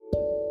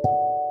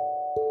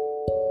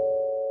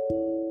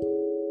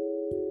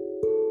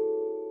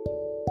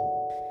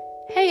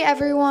Hey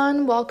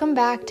everyone, welcome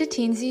back to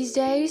Teens These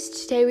Days.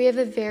 Today we have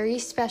a very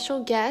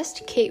special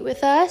guest, Cate,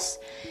 with us.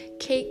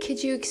 Cate,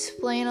 could you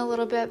explain a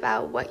little bit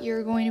about what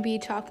you're going to be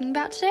talking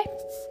about today?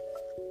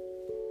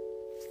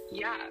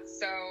 Yeah,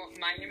 so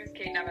my name is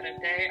Cate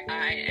Navarrete.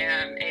 I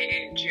am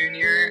a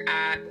junior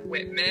at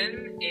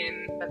Whitman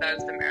in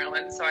Bethesda,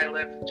 Maryland, so I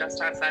live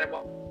just outside of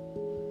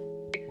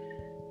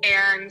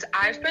And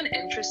I've been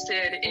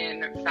interested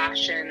in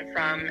fashion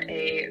from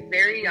a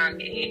very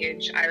young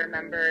age. I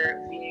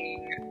remember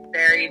being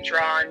very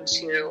drawn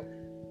to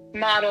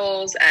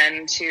models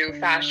and to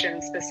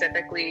fashion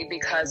specifically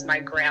because my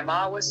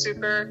grandma was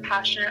super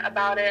passionate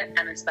about it,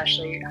 and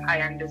especially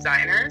high-end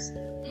designers.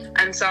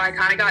 And so I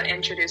kind of got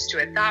introduced to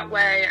it that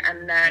way.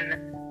 And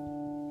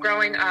then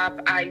growing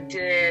up, I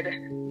did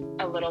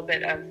a little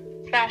bit of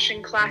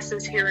fashion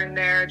classes here and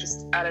there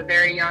just at a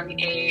very young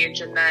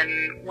age. And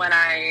then when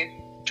I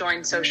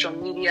joined social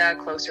media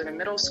closer to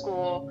middle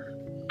school,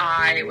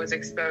 I was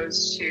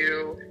exposed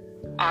to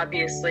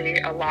obviously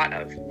a lot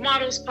of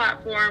models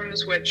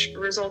platforms, which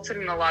resulted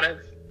in a lot of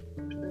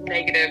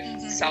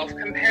negative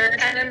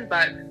self-comparison,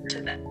 but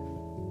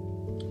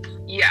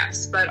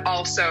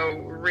also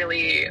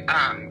really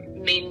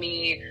made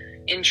me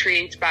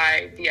intrigued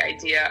by the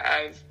idea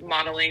of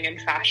modeling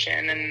and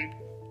fashion and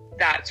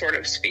that sort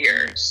of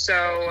sphere.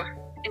 So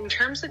in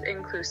terms of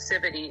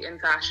inclusivity in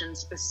fashion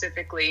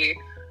specifically,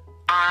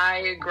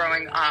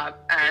 growing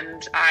up,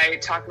 and I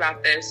talk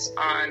about this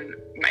on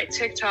my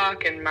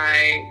TikTok and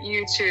my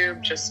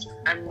YouTube,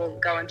 and we'll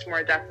go into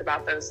more depth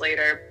about those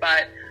later,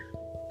 but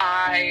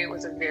I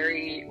was a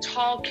very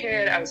tall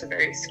kid, I was a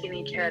very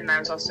skinny kid, and I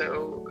was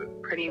also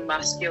pretty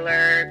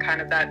muscular,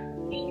 kind of that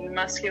lean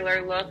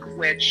muscular look,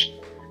 which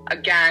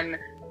again,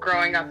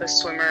 growing up a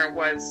swimmer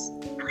was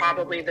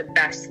probably the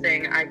best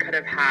thing I could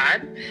have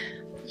had.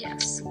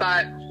 Yes.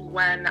 But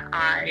when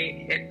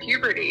I hit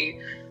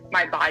puberty,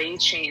 my body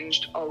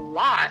changed a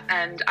lot,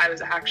 and I was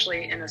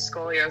actually in a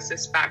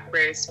scoliosis back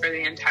brace for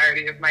the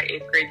entirety of my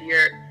 8th grade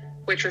year,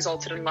 which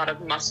resulted in a lot of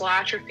muscle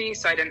atrophy.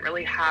 So I didn't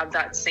really have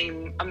that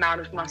same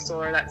amount of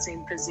muscle or that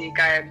same physique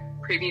I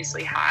had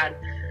previously had.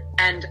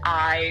 And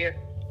I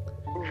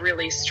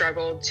really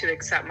struggled to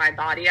accept my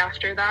body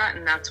after that.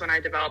 And that's when I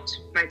developed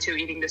my 2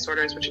 eating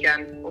disorders, which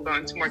again, we'll go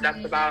into more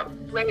depth about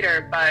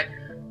later. But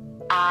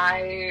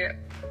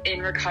in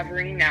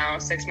recovery now,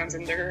 6 months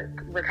into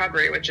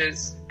recovery, which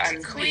is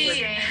I'm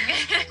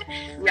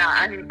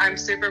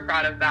super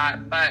proud of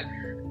that. But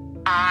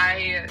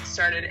I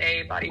started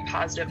a body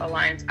positive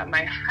alliance at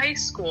my high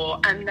school,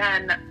 and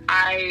then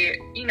I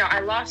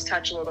lost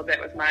touch a little bit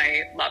with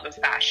my love of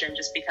fashion,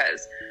 just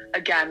because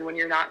again, when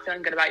you're not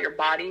feeling good about your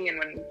body and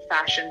when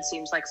fashion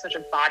seems like such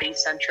a body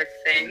centric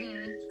thing,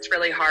 it's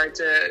really hard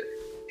to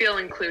feel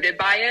included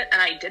by it.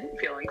 And I didn't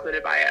feel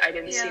included by it. I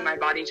didn't see my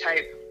body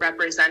type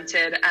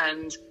represented,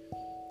 and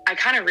I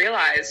kind of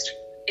realized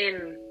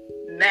in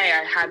May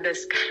I had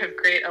this kind of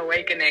great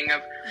awakening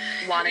of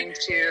wanting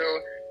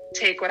to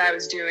take what I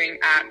was doing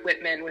at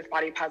Whitman with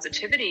body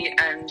positivity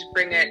and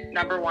bring it,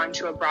 number one,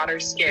 to a broader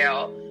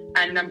scale,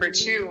 and number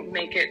two,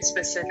 make it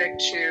specific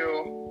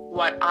to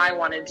what I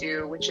want to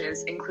do, which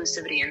is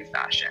inclusivity in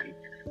fashion.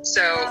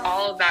 So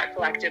all of that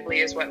collectively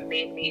is what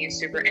made me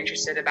super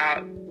interested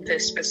about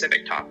this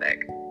specific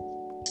topic.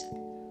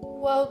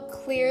 Well,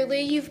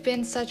 clearly you've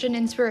been such an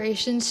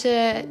inspiration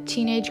to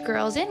teenage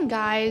girls and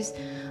guys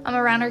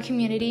around our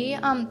community.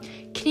 Can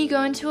you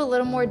go into a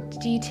little more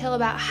detail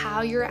about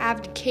how you're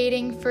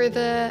advocating for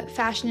the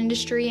fashion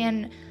industry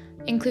and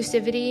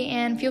inclusivity?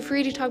 And feel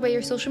free to talk about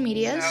your social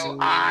medias. So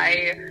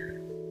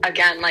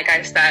again, like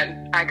I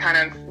said, I kind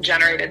of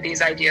generated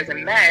these ideas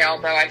in May,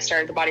 although I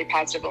started the Body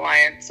Positive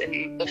Alliance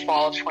in the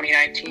fall of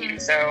 2019,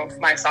 so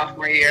my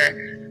sophomore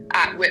year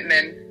at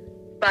Whitman.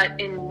 But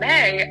in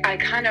May,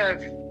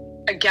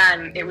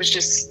 it was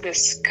just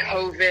this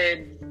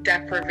COVID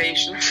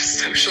deprivation of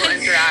social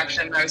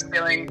interaction. I was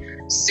feeling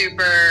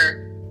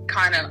super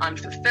kind of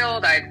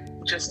unfulfilled. I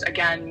just,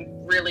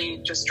 really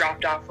just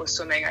dropped off with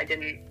swimming. I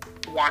didn't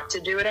want to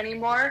do it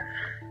anymore.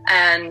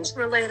 And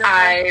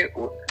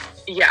Relatable.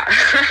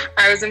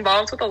 I was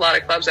involved with a lot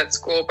of clubs at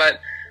school, but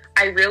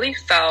I really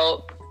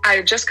felt,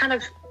 I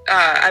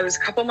was a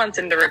couple months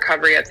into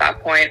recovery at that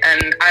point,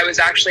 and I was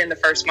actually in the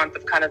first month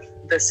of kind of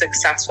the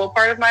successful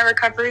part of my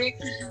recovery.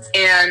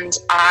 And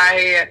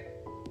I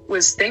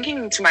was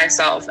thinking to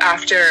myself,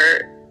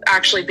 after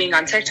actually being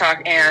on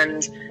TikTok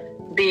and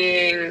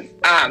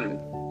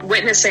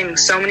witnessing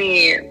so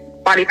many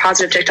body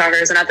positive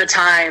TikTokers, and at the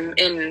time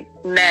in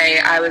May,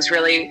 I was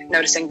really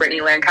noticing Brittany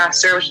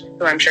Lancaster,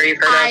 who I'm sure you've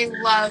heard of. I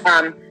love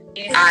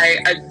I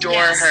adore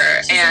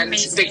her, and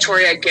amazing.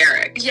 Victoria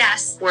Garrick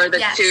were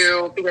the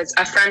two, because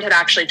a friend had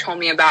actually told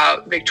me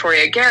about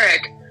Victoria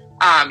Garrick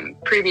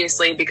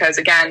previously, because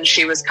again,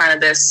 she was kind of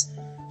this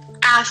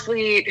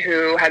athlete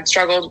who had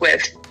struggled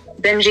with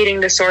binge eating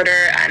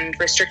disorder and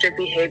restrictive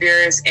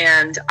behaviors,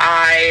 and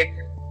I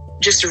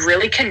just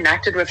really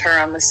connected with her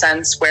on the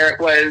sense where it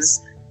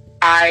was,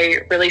 I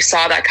really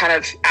saw that kind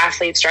of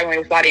athlete struggling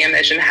with body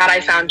image, and had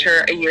I found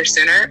her a year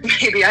sooner,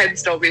 maybe I'd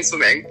still be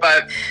swimming,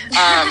 but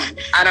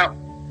I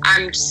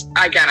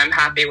I'm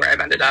happy where I've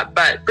ended up.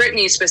 But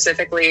Brittany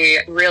specifically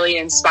really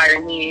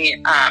inspired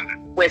me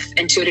with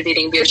intuitive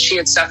eating, because she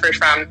had suffered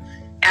from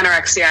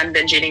anorexia and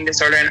binge eating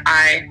disorder, and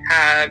I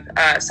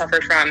have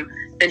suffered from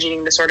binge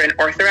eating disorder and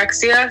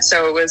orthorexia.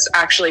 So it was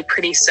actually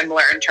pretty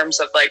similar in terms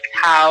of like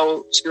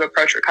how to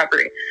approach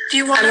recovery. Do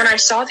you want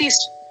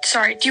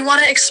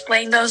to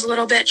explain those a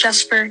little bit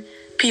just for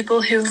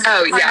people who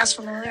are less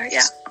familiar?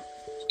 Yeah.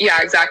 Yeah,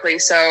 exactly.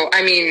 So,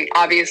 I mean,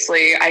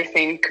 obviously, I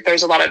think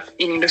there's a lot of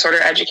eating disorder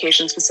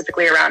education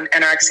specifically around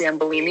anorexia and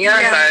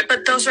bulimia,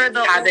 but those are the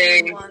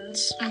only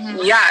ones. Mm-hmm.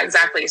 Yeah,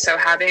 exactly. So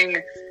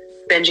having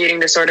binge eating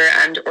disorder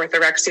and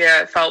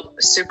orthorexia felt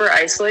super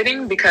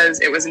isolating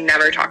because it was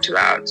never talked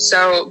about.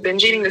 So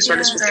binge eating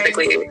disorder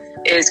specifically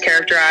is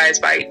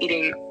characterized by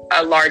eating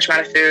a large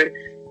amount of food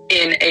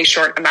in a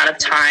short amount of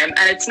time.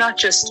 And it's not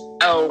just,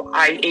 oh,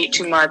 I ate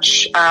too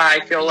much,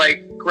 I feel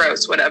like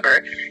gross,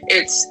 whatever.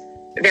 It's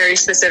very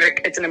specific.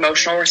 It's an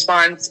emotional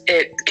response.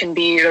 It can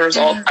be the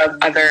result of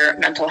other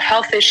mental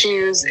health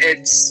issues.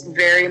 It's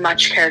very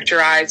much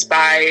characterized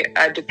by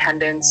a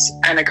dependence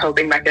and a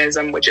coping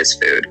mechanism, which is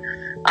food.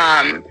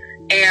 And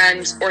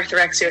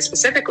orthorexia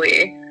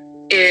specifically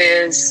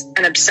is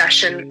an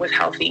obsession with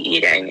healthy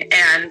eating.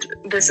 And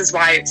this is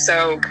why it's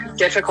so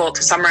difficult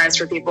to summarize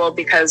for people,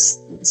 because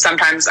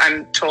sometimes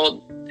I'm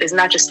told, isn't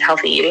that just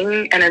healthy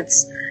eating? And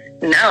it's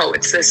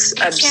this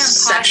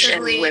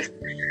obsession with...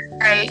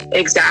 Right.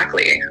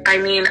 Exactly. I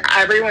mean,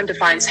 everyone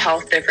defines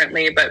health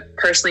differently, but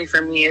personally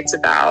for me, it's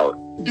about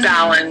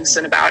balance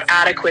and about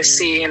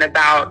adequacy and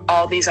about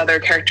all these other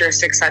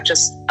characteristics that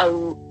just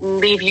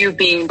leave you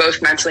being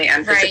both mentally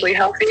and physically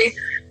healthy.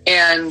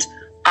 And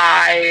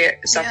I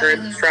suffered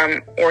from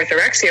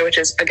orthorexia, which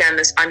is, again,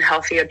 this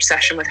unhealthy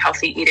obsession with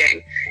healthy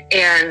eating.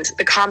 And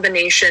the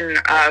combination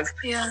of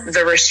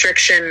the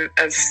restriction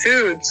of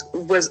foods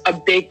was a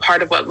big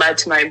part of what led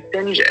to my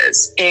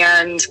binges.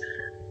 And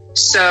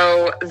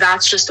so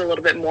that's just a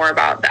little bit more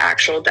about the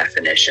actual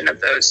definition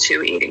of those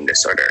two eating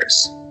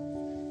disorders.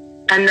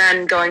 And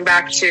then going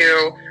back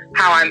to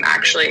how I'm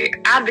actually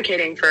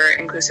advocating for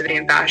inclusivity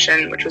in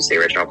fashion, which was the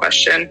original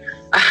question,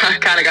 I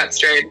kind of got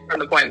strayed from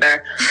the point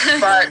there.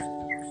 But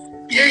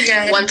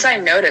once I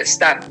noticed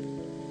that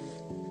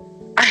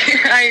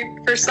I,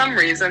 for some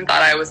reason,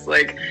 thought I was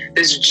like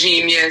this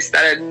genius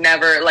that had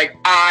never, like,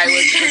 I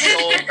was the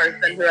sole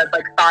person who had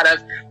like thought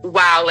of,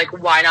 wow, like,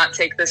 why not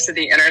take this to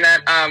the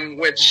internet?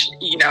 Which,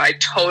 you know, I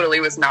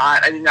totally was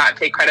not. I did not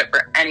take credit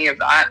for any of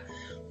that.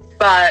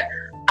 But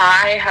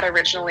I had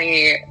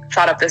originally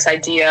thought up this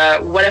idea: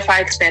 what if I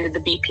expanded the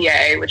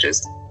BPA, which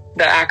is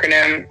the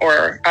acronym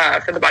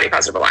for the Body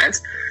Positive Alliance?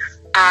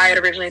 I had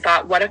originally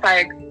thought, what if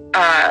I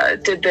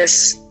did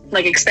this,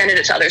 like, expanded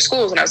it to other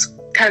schools? And I was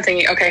kind of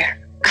thinking, okay,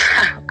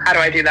 how do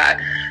I do that?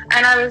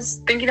 And I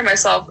was thinking to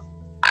myself,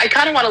 I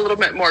kind of want a little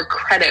bit more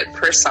credit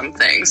for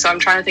something. So I'm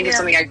trying to think of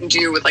something I can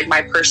do with like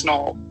my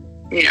personal,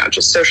 you know,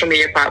 just social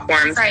media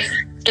platforms. Right.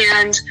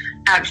 And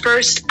at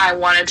first I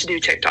wanted to do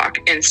TikTok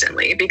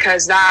instantly,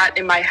 because that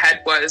in my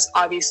head was,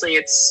 obviously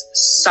it's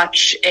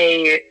such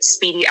a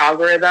speedy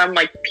algorithm.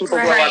 Like, people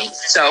blow up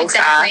so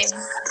fast.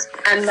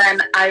 And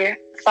then I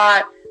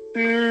thought,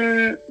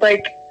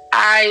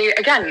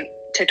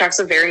 TikTok's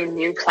a very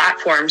new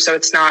platform, so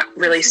it's not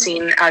really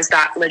seen as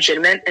that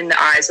legitimate in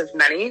the eyes of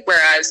many.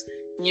 Whereas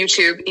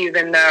YouTube,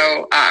 even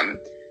though,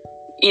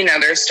 you know,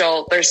 there's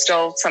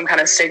still some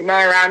kind of stigma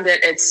around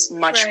it, it's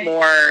much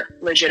more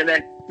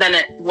legitimate than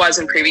it was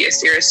in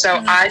previous years. So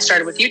I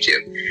started with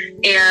YouTube,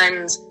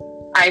 and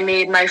I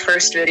made my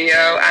first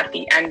video at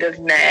the end of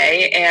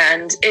May,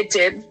 and it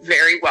did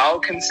very well,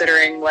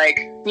 considering, like,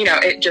 you know,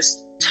 it just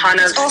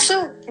It's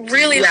also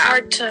really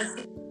hard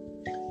to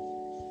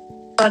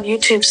on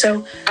YouTube,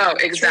 so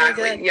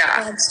exactly, really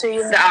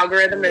the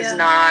algorithm is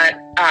not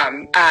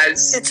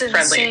as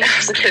friendly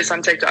as it is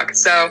on TikTok.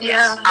 So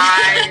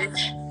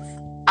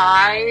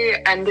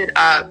I ended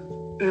up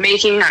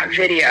making that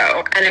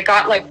video, and it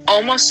got like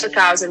almost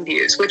 1,000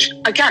 views, which,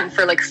 again,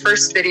 for like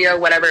first video,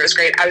 whatever, it was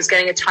great. I was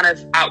getting a ton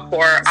of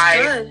outpour.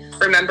 I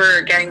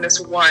remember getting this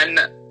one,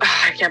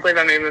 I can't believe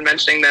I'm even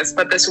mentioning this,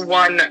 but this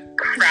one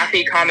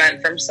crappy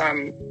comment from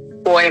some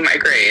boy in my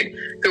grade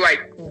who I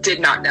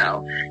did not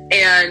know.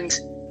 And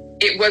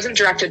it wasn't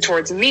directed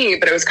towards me,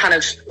 but it was kind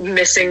of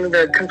missing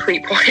the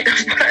complete point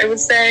of what I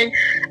was saying.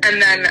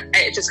 And then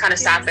it just kind of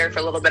sat there for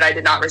a little bit. I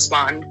did not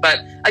respond. But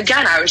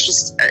again,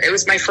 it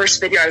was my first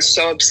video. I was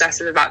so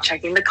obsessive about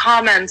checking the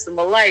comments and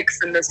the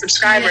likes and the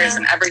subscribers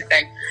and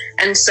everything.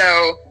 And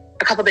so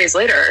a couple days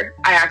later,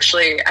 I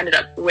actually ended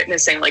up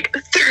witnessing like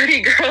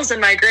 30 girls in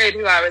my grade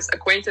who I was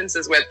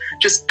acquaintances with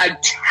just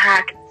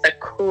attack the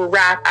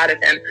crap out of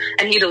him.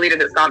 And he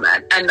deleted his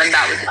comment. And then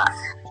that was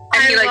that.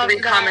 And he like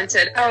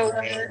recommented,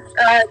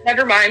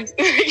 never mind.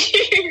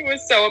 He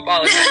was so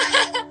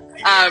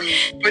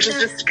apologetic, which is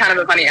just kind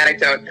of a funny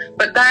anecdote.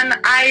 But then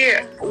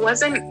I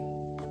wasn't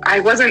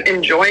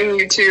enjoying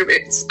YouTube.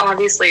 It's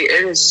obviously,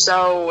 it is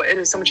so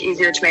much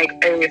easier to make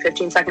a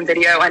 15-second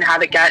video and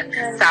have it get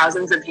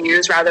thousands of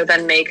views rather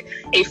than make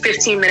a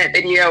 15-minute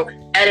video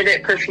edit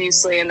it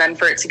profusely, and then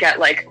for it to get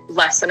like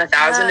less than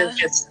 1,000 is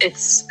just,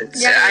 it's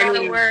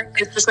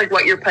just like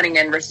what you're putting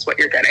in versus what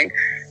you're getting.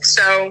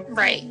 So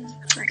right.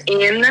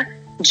 In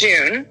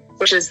June,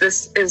 which is,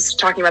 this is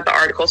talking about the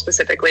article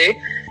specifically,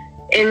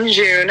 in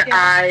June,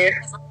 I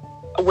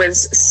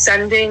was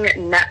sending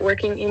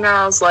networking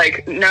emails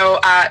like no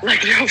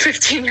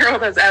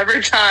 15-year-old has ever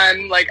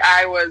done. Like,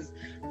 I was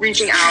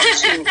reaching out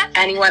to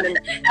anyone and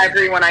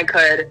everyone I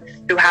could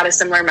who had a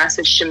similar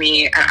message to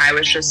me. And I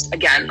was just,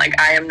 again, like,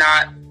 I am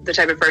not the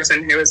type of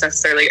person who is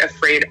necessarily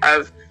afraid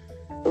of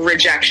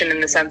rejection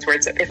in the sense where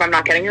it's, if I'm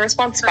not getting a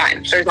response,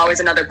 fine. There's always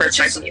another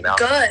person I can email.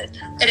 Good.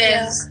 It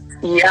is.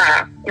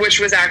 Yeah, which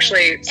was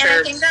actually and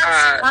I think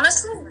that's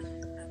honestly.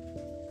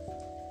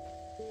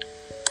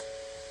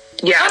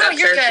 Yeah, oh, that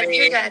you're serves good. me.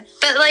 You're good.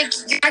 But like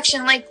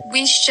rejection, like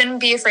we shouldn't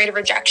be afraid of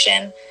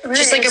rejection. Right.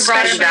 Just like a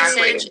broader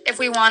Exactly. message. If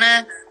we want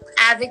to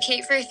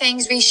advocate for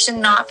things, we should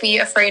not be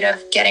afraid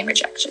of getting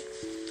rejection.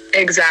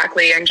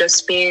 Exactly. And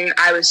just being,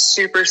 I was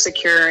super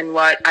secure in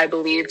what I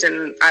believed,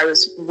 and I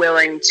was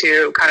willing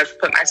to kind of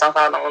put myself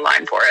out on the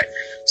line for it.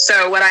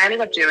 So what I ended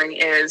up doing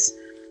is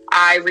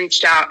I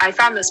reached out. I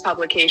found this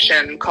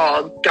publication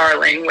called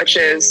Darling, which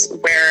is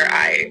where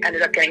I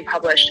ended up getting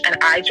published. And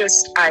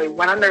I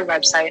went on their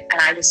website and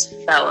I just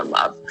fell in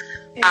love.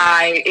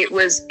 It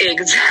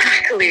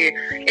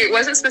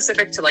wasn't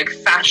specific to like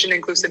fashion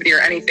inclusivity or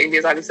anything,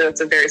 because obviously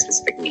that's a very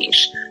specific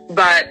niche,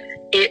 but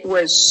it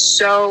was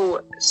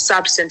so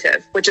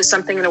substantive, which is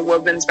something in a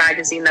women's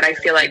magazine that I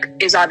feel like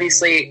is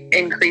obviously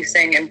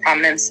increasing in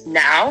prominence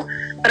now.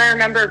 But I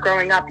remember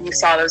growing up, you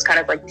saw those kind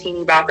of like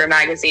teeny bopper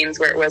magazines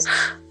where it was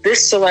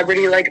this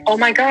celebrity, like, oh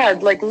my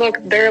God, like, look,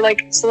 they're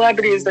like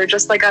celebrities. They're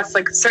just like us,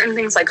 like certain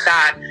things like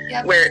that,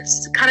 where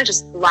it's kind of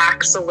just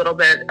lacks a little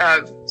bit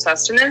of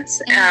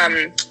sustenance.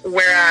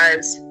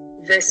 Whereas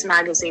this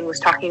magazine was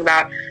talking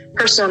about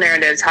personal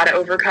narratives, how to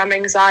overcome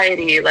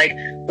anxiety, like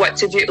what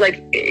to do,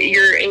 like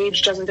your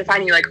age doesn't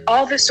define you, like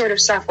all this sort of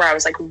stuff, where I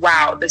was like,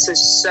 wow, this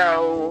is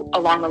so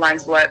along the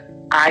lines of what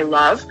I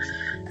love.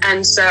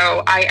 And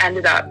so I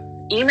ended up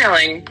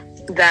emailing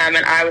them,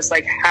 and I was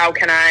like, how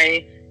can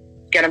I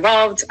get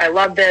involved? I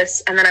love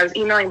this. And then I was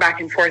emailing back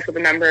and forth with a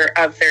member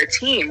of their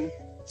team.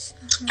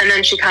 And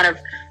then she kind of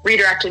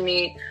redirected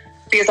me,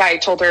 because I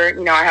told her,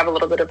 you know, I have a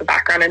little bit of a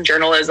background in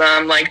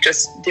journalism, like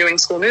just doing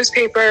school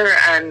newspaper.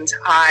 And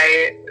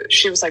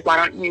she was like, why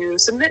don't you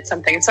submit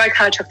something? And so I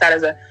kind of took that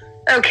as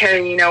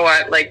okay, you know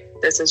what, like,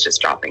 this is just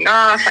dropping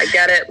off. I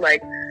get it,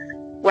 like,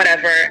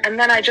 whatever. And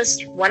then I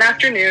just, one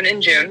afternoon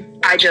in June,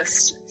 I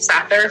just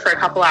sat there for a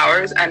couple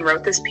hours and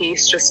wrote this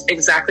piece, just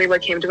exactly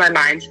what came to my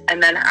mind.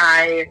 And then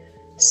I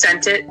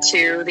sent it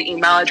to the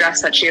email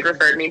address that she had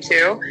referred me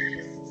to.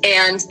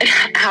 And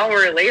an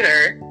hour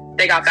later,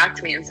 they got back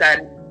to me and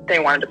said they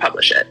wanted to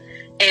publish it.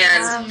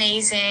 And that's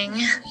amazing.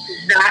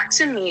 That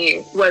to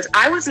me was,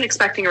 I wasn't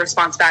expecting a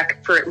response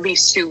back for at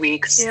least 2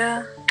 weeks.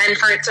 Yeah. And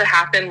for it to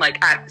happen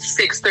like at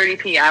 6:30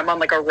 p.m. on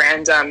like a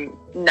random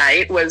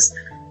night was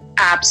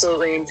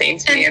absolutely insane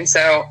to me. And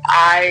so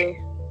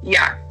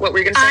what were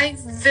you gonna say? I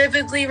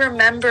vividly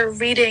remember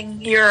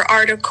reading your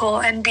article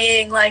and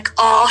being like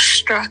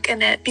awestruck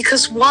in it,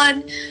 because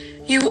one,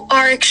 you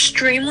are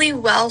extremely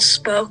well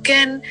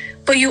spoken,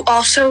 but you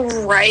also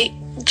write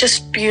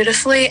just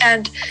beautifully.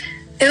 And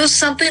it was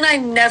something I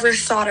never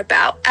thought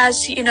about,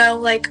 as, you know,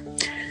 like,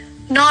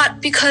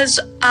 not because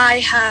I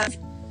have,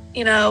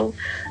 you know,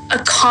 a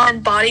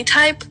common body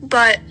type,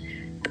 but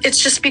it's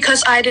just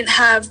because I didn't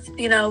have,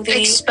 you know, the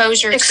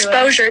exposure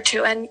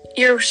to, and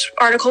your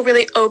article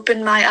really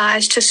opened my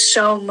eyes to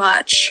so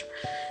much.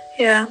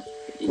 Yeah,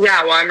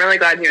 well, I'm really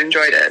glad you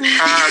enjoyed it.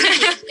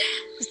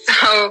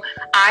 So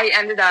I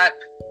ended up,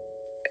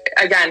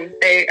 again,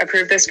 they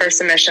approved this for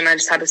submission. I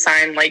just had to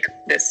sign like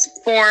this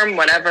form,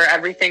 whatever,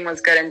 everything was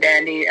good and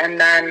dandy. And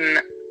then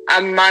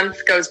a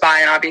month goes by,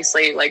 and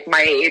obviously like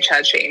my age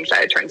had changed. I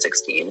had turned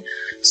 16.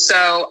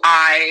 So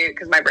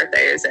because my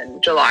birthday is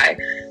in July,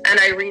 and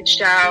I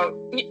reached out,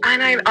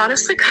 and I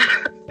honestly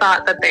kind of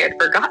thought that they had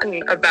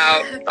forgotten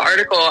about the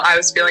article. I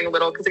was feeling a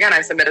little, because again,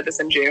 I submitted this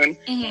in June.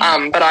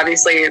 But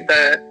obviously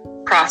the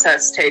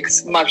process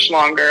takes much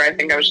longer. I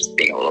think I was just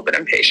being a little bit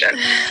impatient.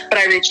 But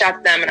I reached out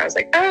to them and I was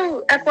like,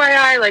 oh,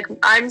 FYI, like,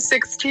 I'm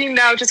 16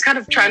 now, just kind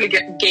of trying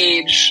to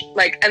gauge,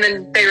 like, and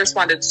then they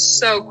responded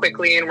so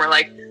quickly and were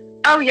like,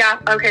 oh yeah,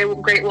 okay, well,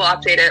 great, we'll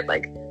update it.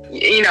 Like,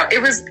 you know,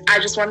 I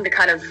just wanted to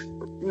kind of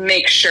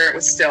make sure it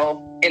was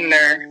still in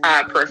their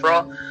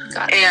peripheral.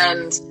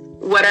 And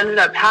what ended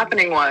up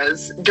happening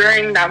was,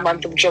 during that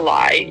month of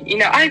July, you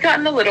know, I had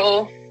gotten a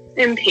little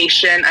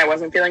impatient. I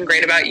wasn't feeling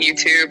great about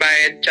YouTube. I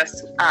had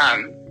just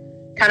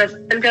kind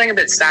of been feeling a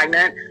bit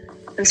stagnant.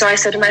 And so I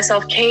said to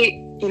myself, Cate,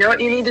 you know what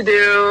you need to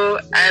do?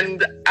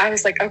 And I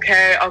was like,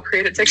 okay, I'll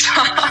create a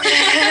TikTok.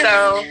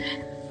 So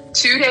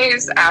 2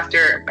 days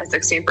after my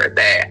 16th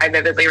birthday, I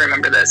vividly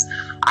remember this,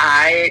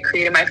 I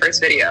created my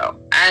first video,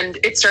 and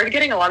it started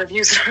getting a lot of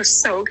views, and I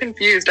was so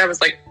confused. I was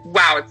like,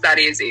 wow, it's that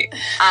easy.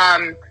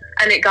 And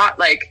it got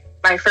like,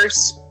 my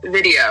first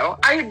video.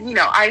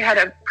 I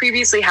had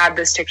previously had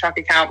this TikTok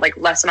account, like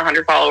less than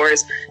 100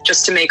 followers,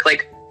 just to make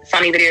like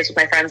funny videos with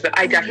my friends, but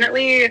I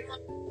definitely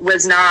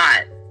was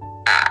not,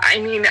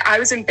 I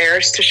was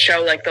embarrassed to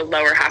show like the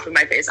lower half of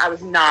my face. I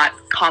was not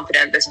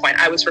confident at this point.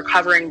 I was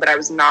recovering, but I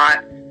was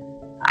not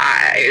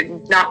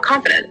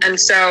confident. And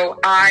so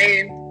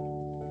I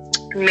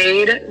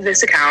made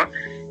this account,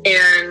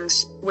 and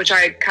which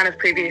I kind of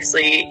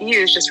previously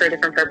used just for a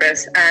different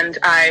purpose. And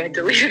I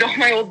deleted all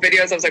my old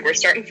videos. I was like, we're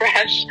starting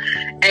fresh.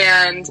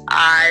 And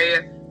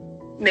I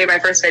made my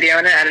first video,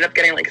 and it ended up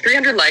getting like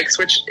 300 likes,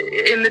 which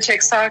in the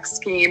TikTok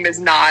scheme is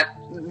not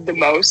the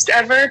most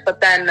ever. But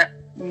then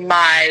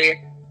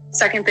my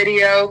second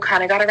video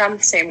kind of got around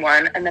the same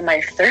one. And then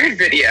my third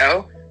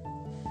video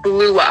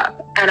blew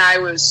up. And I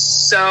was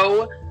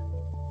so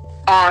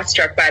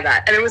awestruck by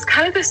that. And it was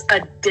kind of this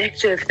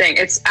addictive thing.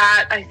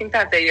 I think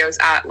that video is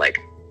at like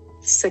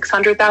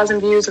 600,000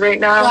 views right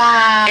now.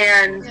 Wow.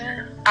 And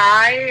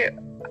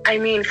I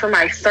mean, for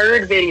my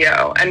third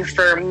video, and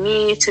for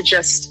me to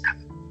just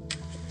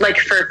like,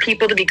 for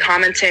people to be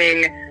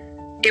commenting,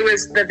 it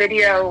was the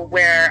video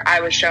where I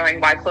was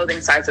showing why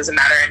clothing size doesn't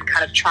matter, and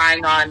kind of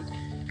trying on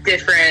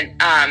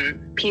different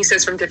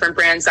pieces from different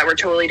brands that were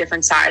totally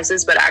different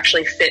sizes, but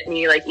actually fit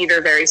me like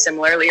either very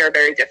similarly or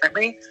very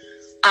differently.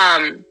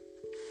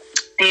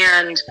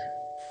 And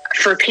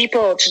for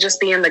people to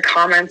just be in the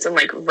comments and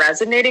like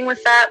resonating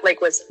with that,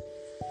 like, was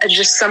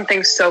just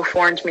something so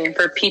foreign to me. And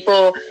for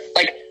people,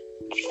 like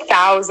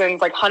thousands,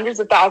 like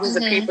hundreds of thousands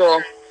of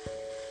people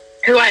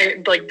who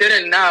I like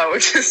didn't know,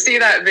 to see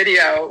that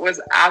video was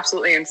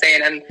absolutely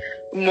insane, and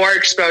more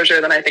exposure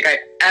than I think I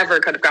ever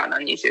could have gotten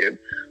on YouTube.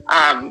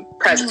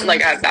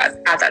 Like at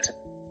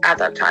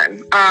that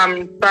time.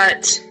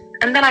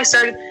 And then I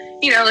started,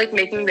 like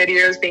making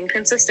videos, being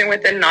consistent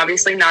with it, and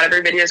obviously not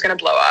every video is going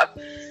to blow up.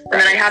 And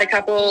then I had a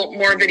couple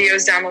more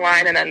videos down the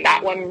line, and then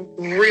that one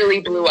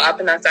really blew up,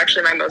 and that's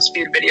actually my most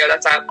viewed video.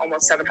 That's at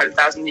almost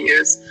 700,000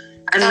 views.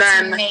 And that's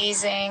then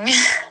amazing.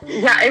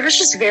 Yeah, it was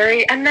just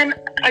and then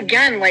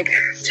again, like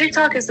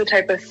TikTok is the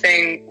type of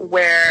thing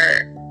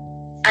where,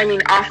 I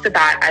mean, off the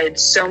bat, I had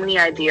so many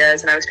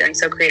ideas and I was feeling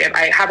so creative.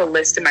 I have a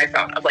list in my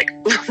phone of like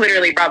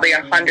literally probably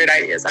 100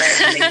 ideas that I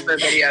had to make for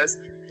videos.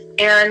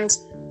 And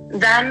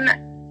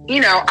then,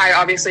 I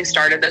obviously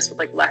started this with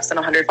like less than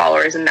 100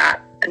 followers, and now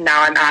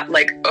I'm at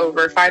like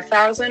over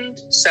 5,000.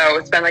 So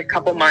it's been like a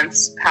couple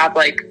months, have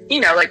like,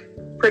 like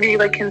pretty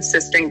like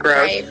consistent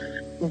growth. Right.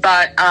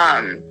 But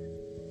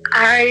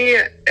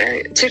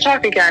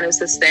TikTok again is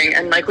this thing,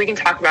 and like we can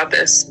talk about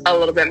this a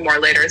little bit more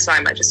later, so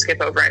I might just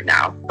skip over it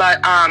now.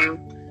 But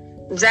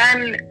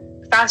then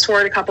fast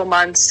forward a couple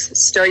months,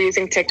 still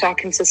using TikTok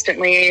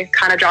consistently,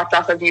 kind of dropped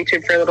off of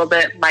YouTube for a little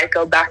bit, might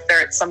go back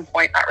there at some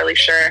point, not really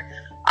sure.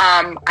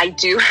 I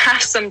do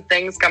have some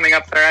things coming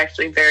up that are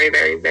actually very,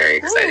 very, very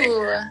exciting.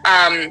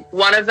 Ooh.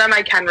 One of them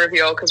I can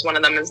reveal because one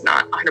of them is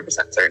not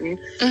 100% certain.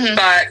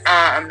 But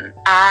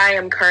I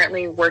am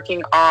currently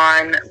working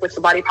with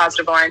the Body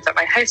Positive Alliance at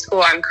my high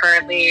school. I'm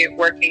currently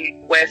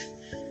working with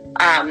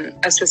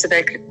a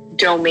specific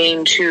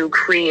domain to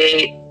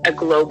create a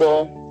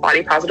global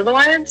Body Positive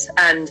Alliance,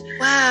 and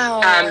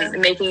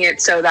making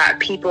it so that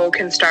people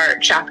can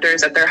start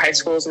chapters at their high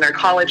schools and their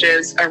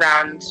colleges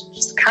around,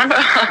 just kind of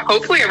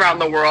hopefully around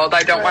the world.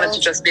 I don't want it to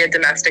just be a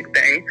domestic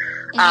thing.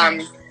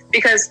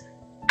 Because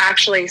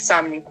actually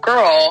some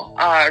girl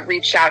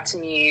reached out to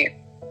me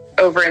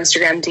over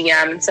Instagram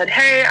DM and said,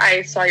 hey,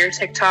 I saw your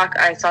TikTok.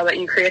 I saw that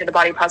you created a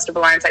Body Positive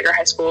Alliance at your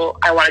high school.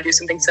 I want to do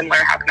something similar.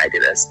 How can I do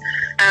this?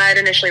 And I'd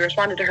initially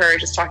responded to her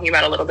just talking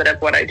about a little bit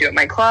of what I do at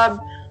my club.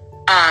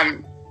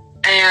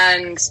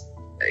 And,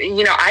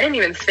 I didn't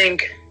even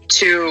think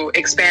to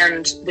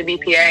expand the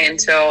BPA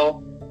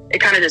until it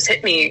kind of just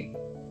hit me.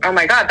 Oh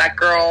my God, that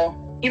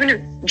girl, even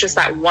if just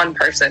that one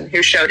person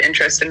who showed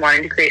interest in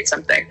wanting to create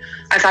something,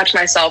 I thought to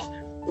myself,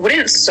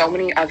 wouldn't so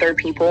many other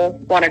people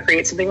want to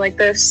create something like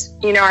this?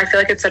 I feel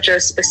like it's such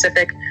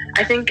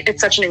I think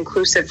it's such an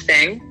inclusive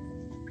thing.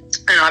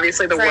 And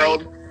obviously the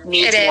world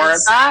needs more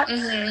of that.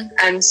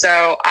 And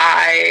so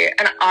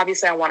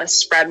obviously I want to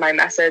spread my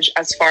message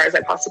as far as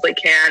I possibly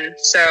can.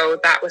 So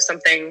that was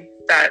something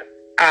that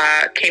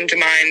came to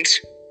mind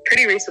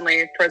pretty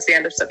recently, towards the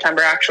end of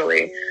September,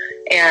 actually.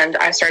 And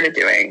I started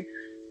doing.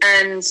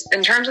 And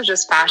in terms of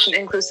just fashion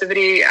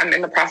inclusivity, I'm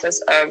in the process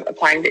of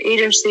applying to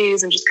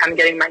agencies and just kind of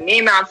getting my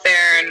name out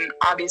there. And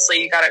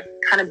obviously you got to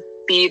kind of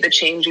be the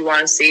change you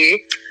want to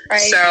see. Right.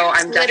 So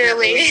I'm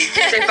definitely,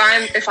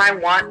 if I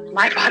want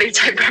my body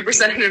type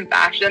represented in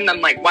fashion,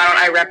 then like, why don't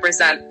I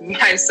represent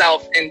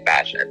myself in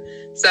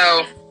fashion?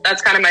 So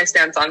that's kind of my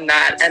stance on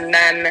that. And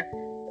then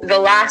the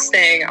last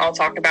thing I'll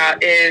talk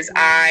about is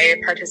I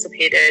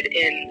participated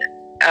in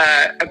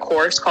a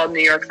course called New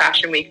York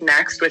Fashion Week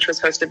Next, which was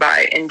hosted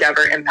by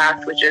Endeavor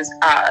Impact, which is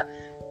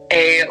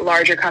a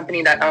larger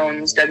company that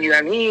owns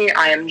WME,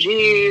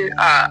 IMG,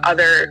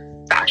 other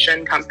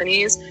fashion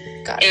companies.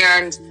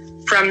 And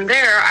from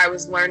there, I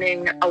was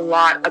learning a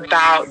lot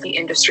about the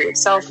industry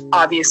itself.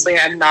 Obviously,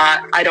 I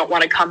don't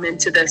want to come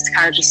into this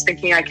kind of just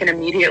thinking I can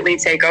immediately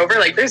take over.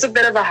 Like, there's a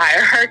bit of a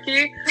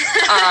hierarchy.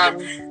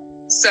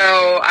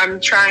 So I'm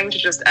trying to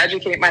just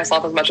educate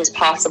myself as much as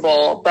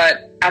possible,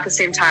 but at the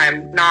same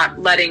time, not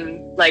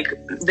letting like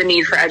the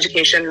need for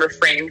education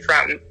refrain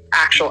from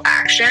actual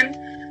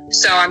action.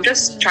 So I'm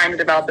just trying to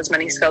develop as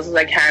many skills as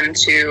I can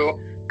to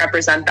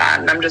represent that,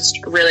 and I'm just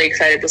really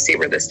excited to see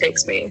where this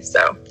takes me.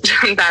 So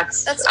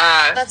that's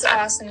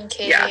awesome,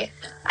 Katie. Yeah.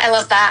 I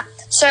love that.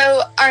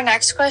 So our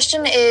next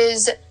question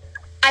is,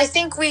 I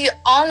think we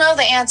all know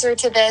the answer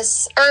to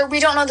this, or we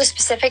don't know the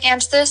specific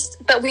answer to this,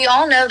 but we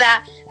all know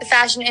that the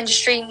fashion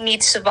industry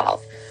needs to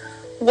evolve.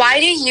 Why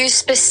do you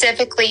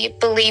specifically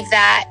believe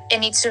that it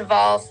needs to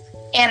evolve,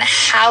 and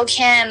how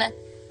can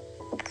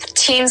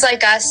teens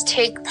like us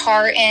take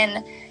part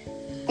in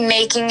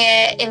making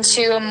it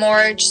into a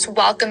more just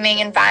welcoming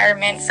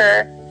environment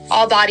for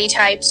all body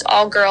types,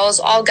 all girls,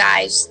 all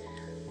guys,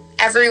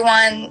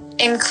 everyone,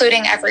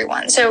 including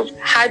everyone? So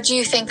how do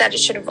you think that it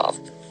should evolve?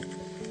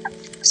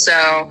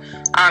 So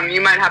you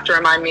might have to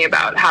remind me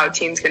about how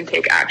teens can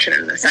take action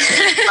in this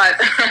second.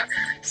 But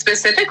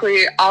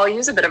specifically, I'll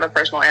use a bit of a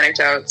personal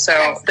anecdote.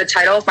 So the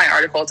title of my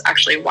article is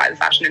actually Why the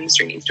Fashion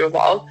Industry Needs to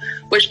Evolve,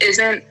 which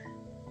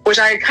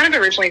I kind of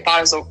originally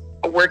thought was a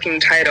working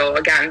title,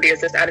 again,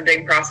 because this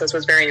editing process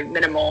was very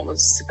minimal. It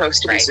was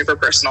supposed to be super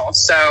personal.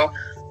 So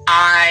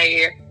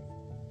I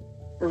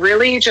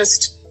really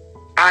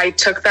I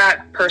took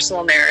that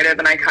personal narrative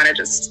and I kind of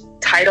just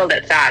titled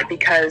it that,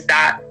 because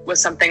that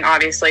was something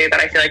obviously that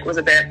I feel like was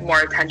a bit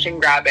more attention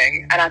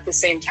grabbing. And at the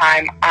same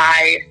time,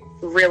 I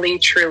really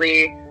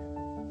truly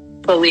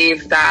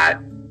believe that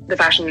the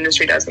fashion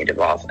industry does need to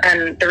evolve.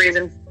 And the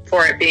reason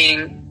for it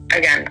being,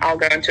 again, I'll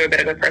go into a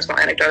bit of a personal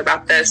anecdote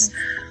about this.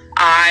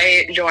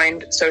 I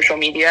joined social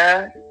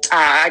media.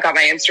 I got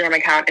my Instagram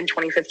account in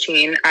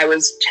 2015. I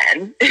was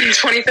 10 in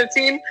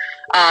 2015.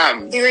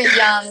 You were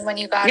young when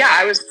you got it. Yeah,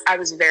 I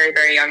was very,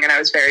 very young, and I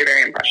was very,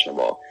 very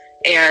impressionable.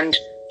 And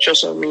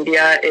social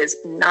media is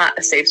not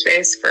a safe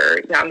space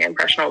for young,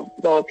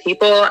 impressionable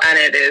people. And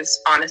it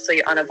is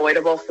honestly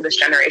unavoidable for this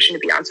generation to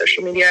be on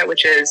social media,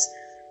 which is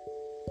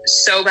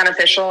so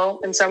beneficial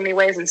in so many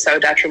ways and so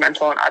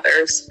detrimental in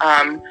others.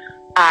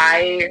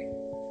 I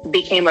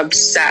became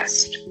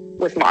obsessed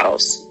with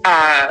models,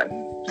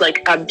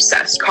 like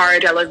obsessed. Cara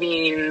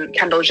Delevingne,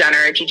 Kendall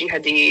Jenner, Gigi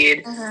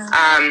Hadid,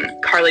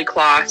 Karlie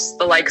Kloss,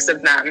 the likes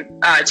of them,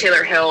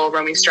 Taylor Hill,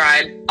 Romy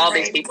Stride, all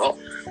these people.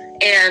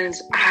 And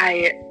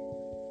I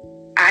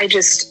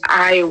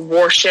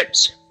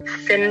worshipped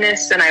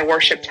thinness, and I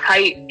worshipped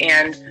height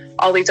and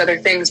all these other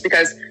things,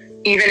 because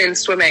even in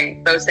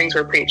swimming, those things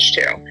were preached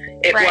to.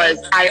 It was,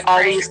 I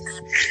always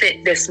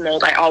fit this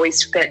mold. I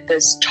always fit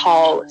this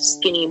tall,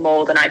 skinny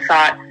mold. And I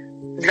thought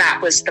that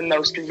was the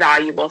most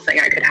valuable thing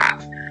I could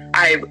have.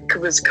 I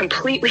was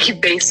completely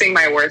basing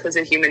my worth as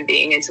a human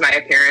being into my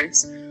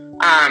appearance.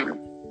 And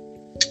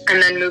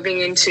then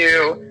moving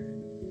into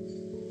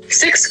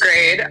 6th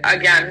grade,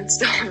 again,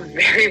 still a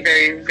very,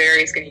 very,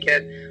 very skinny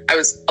kid. I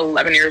was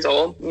 11 years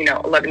old.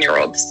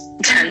 11-year-olds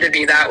tend to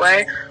be that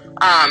way.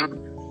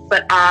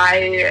 But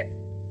I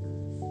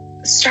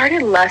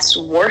started less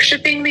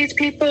worshiping these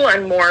people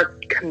and more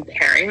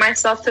comparing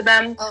myself to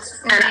them.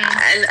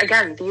 And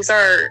again, these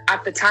are,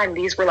 at the time,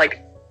 these were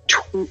like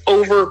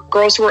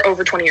girls who were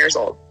over 20 years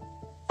old.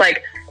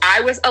 Like,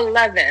 I was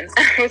 11.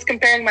 I was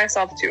comparing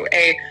myself to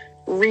a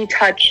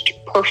retouched,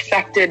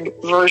 perfected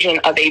version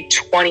of a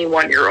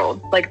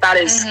 21-year-old. Like, that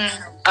is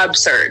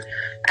absurd.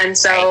 And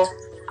so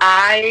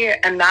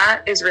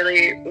that is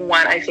really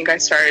when I think I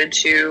started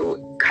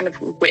to kind of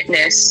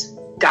witness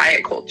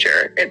diet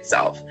culture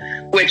itself,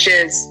 which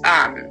is,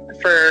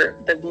 for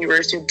the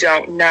viewers who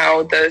don't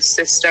know, the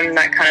system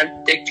that kind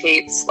of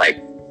dictates like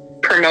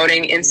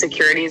promoting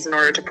insecurities in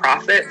order to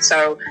profit.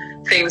 So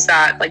things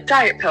that like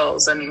diet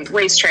pills and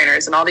waist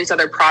trainers and all these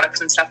other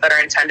products and stuff that are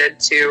intended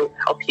to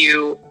help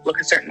you look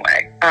a certain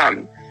way,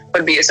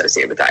 would be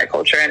associated with diet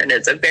culture. And it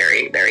is a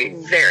very, very,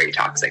 very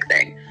toxic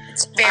thing.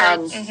 It's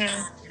very,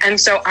 And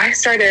so I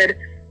started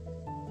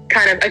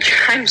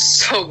I'm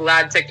so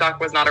glad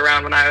TikTok was not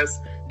around when I was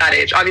that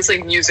age.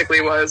 Obviously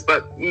Musical.ly was,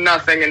 but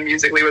nothing in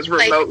Musical.ly was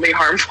remotely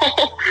harmful.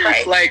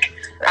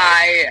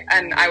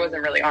 I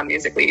wasn't really on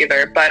Musical.ly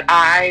either, but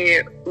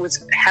I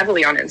was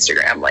heavily on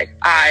Instagram. Like,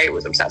 I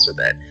was obsessed with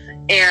it.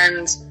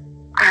 And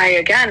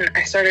I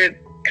started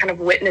kind of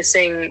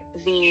witnessing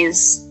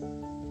these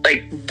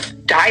like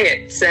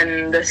diets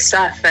and this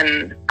stuff.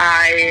 And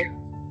I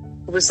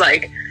was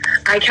like,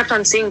 I kept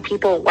on seeing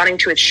people wanting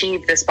to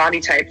achieve this body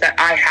type that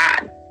I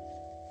had.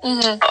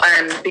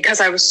 And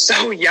because I was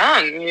so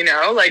young,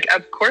 like,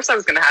 of course I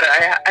was going to have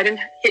it. I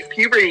didn't hit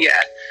puberty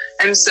yet.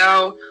 And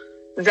so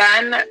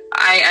then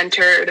I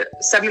entered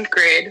 7th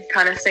grade,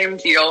 kind of same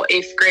deal.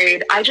 8th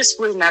grade, I just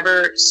was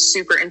never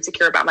super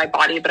insecure about my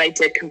body, but I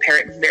did compare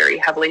it very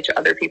heavily to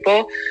other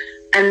people.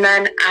 And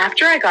then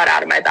after I got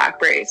out of my back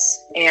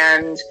brace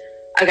and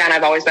again,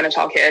 I've always been a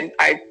tall kid.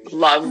 I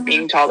love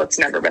being tall. That's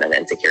never been an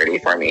insecurity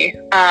for me.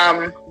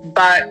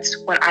 But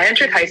when I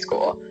entered high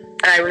school,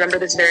 and I remember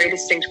this very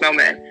distinct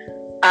moment,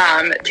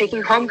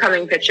 taking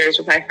homecoming pictures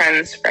with my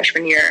friends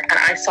freshman year, and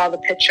I saw the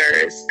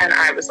pictures and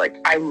I was like,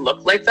 I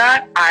looked like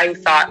that. I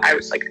thought I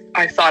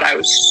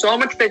was so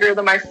much bigger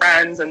than my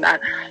friends, and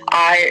that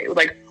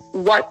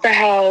what the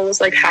hell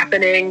was like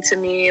happening to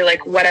me?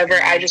 Like, whatever.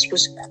 I just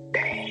was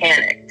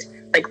panicked,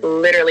 like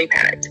literally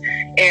panicked.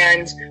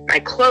 And my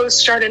clothes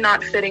started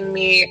not fitting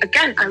me.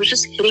 Again, I was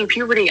just hitting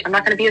puberty. I'm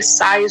not going to be a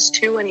size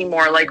 2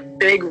 anymore, like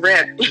big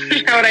rip.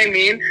 You know what I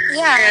mean?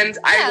 Yeah. And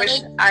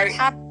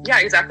I yeah,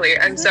 exactly.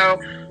 And so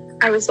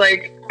I was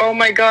like, oh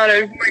my God,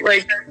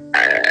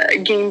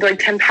 I've gained like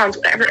 10 pounds,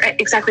 whatever.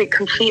 Exactly.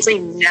 Completely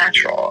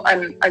natural.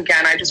 And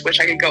again, I just wish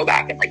I could go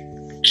back and like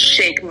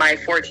shake my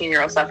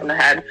 14-year-old self in the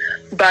head.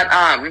 But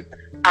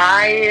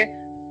I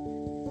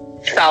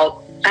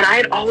felt, and I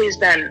had always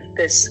been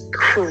this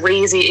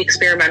crazy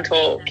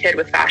experimental kid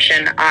with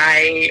fashion.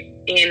 I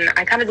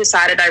kind of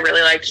decided I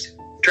really liked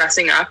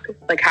dressing up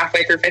like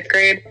halfway through 5th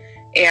grade.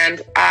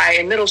 And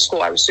in middle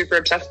school, I was super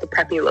obsessed with the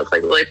preppy look,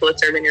 like Lily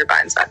Pulitzer, Vineyard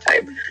Vines, that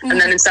type. And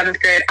then in 7th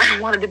grade,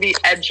 I wanted to be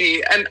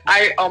edgy. And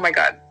oh my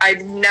God, I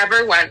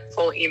never went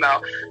full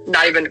emo,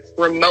 not even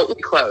remotely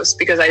close,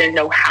 because I didn't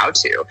know how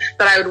to.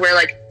 But I would wear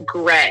like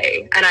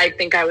gray. And I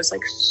think I was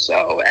like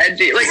so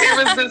edgy. Like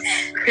it was this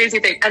crazy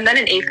thing. And then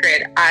in 8th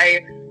grade,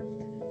 I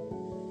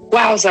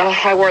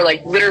wore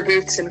like glitter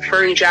boots and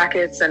furry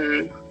jackets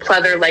and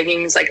pleather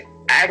leggings, like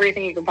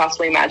everything you can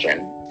possibly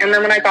imagine. And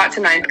then when I got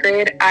to 9th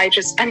grade,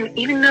 and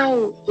even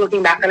though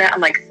looking back on it, I'm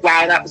like,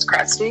 wow, that was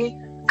crusty,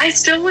 I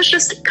still was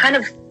just kind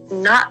of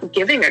not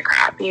giving a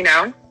crap, you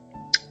know?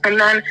 And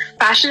then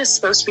fashion is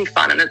supposed to be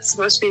fun, and it's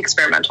supposed to be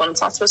experimental, and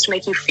it's not supposed to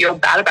make you feel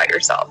bad about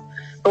yourself.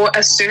 But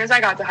as soon as I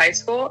got to high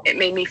school, it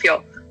made me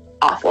feel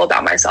awful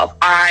about myself.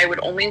 I would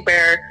only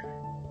wear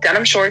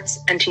denim shorts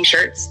and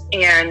t-shirts,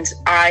 and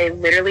I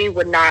literally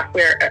would not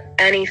wear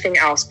anything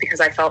else because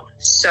I felt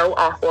so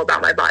awful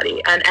about my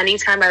body. And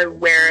anytime I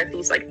wear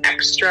these like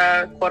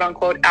extra quote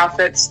unquote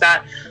outfits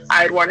that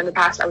I had worn in the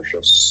past, I would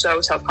feel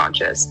so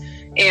self-conscious.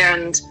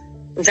 And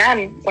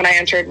then when I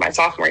entered my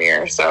sophomore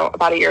year, so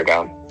about a year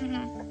ago,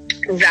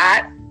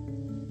 that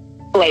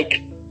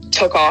like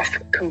took off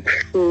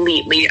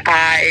completely.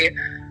 I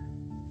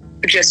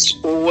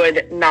just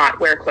would not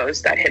wear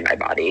clothes that hid my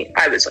body.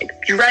 I was like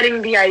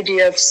dreading the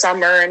idea of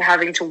summer and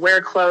having to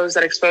wear clothes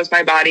that exposed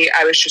my body.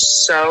 I was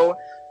just so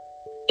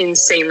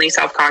insanely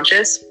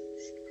self-conscious.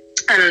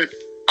 And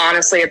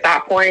honestly, at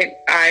that point,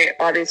 I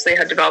obviously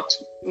had developed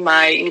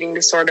my eating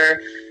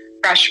disorder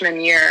at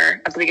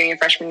the beginning of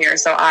freshman year.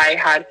 So I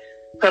had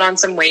put on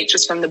some weight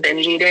just from the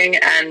binge eating,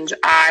 and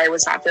I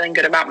was not feeling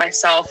good about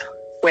myself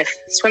with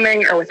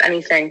swimming or with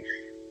anything.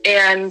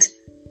 And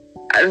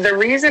the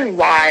reason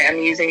why I'm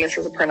using this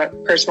as a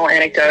personal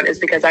anecdote is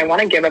because I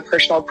want to give a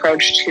personal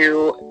approach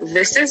to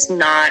this. Is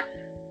not,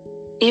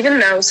 even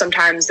though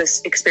sometimes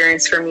this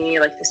experience for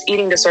me, like this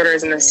eating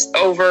disorders and this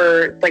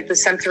the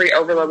sensory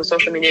overload of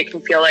social media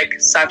can feel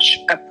like such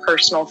a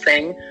personal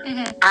thing.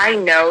 I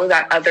know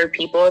that other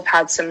people have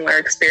had similar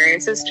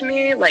experiences to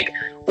me, like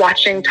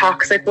watching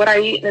Toxic What I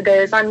Eat in a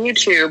Day is on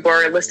YouTube,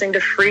 or listening to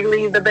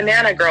Freely the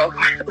Banana Girl, who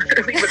I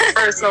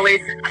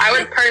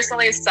would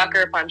personally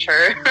sucker punch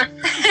her.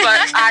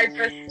 But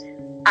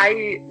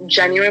I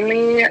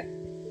genuinely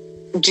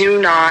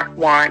do not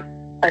want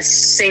a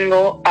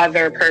single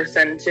other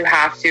person to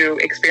have to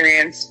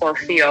experience or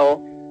feel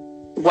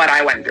what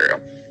I went through.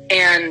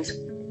 And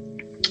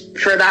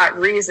for that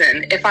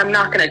reason, if I'm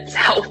not going to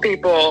tell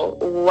people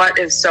what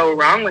is so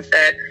wrong with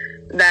it,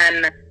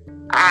 then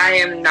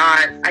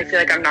I feel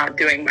like I'm not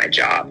doing my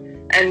job.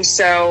 And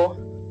so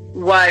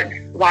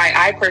why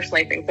I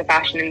personally think the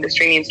fashion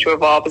industry needs to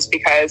evolve is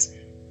because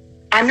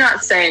I'm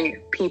not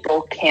saying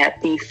people can't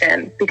be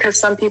thin, because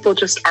some people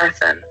just are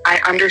thin.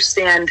 I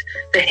understand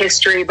the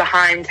history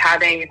behind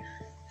having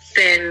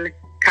thin,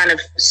 kind of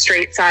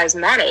straight size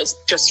models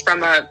just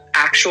from a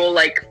actual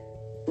like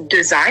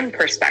design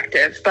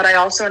perspective. But I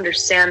also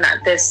understand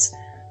that this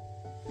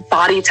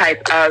body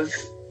type of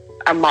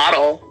a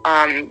model,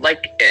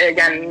 like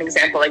again, an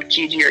example like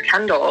Gigi or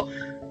Kendall,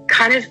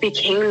 kind of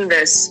became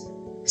this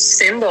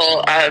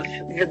symbol of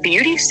the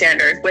beauty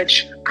standard,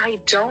 which I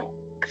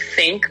don't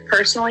think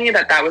personally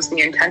that was the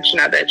intention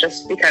of it,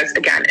 just because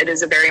again, it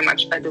is a very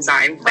much a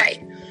design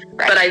thing.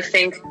 Right. But I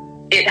think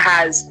it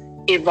has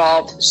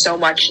evolved so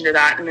much into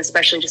that, and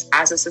especially just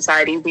as a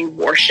society, we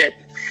worship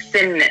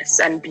thinness,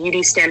 and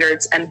beauty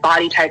standards and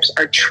body types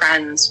are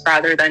trends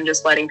rather than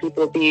just letting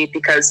people be,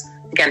 because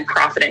again,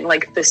 profiting.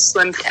 Like the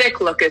slim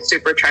thick look is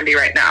super trendy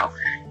right now.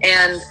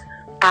 And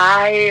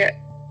I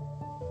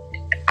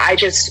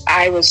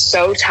was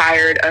so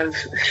tired of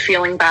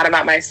feeling bad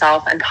about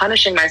myself and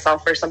punishing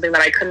myself for something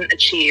that I couldn't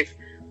achieve.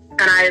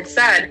 And I had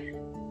said,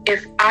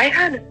 if I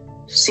had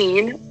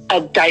seen a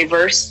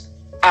diverse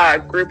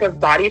group of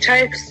body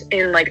types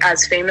in like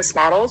as famous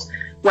models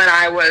when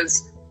I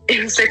was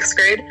in 6th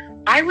grade,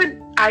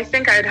 I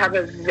think I'd have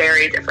a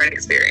very different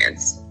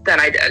experience than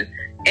I did.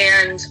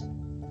 And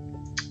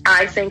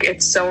I think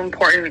it's so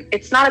important.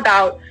 It's not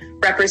about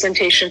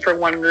representation for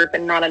one group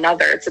and not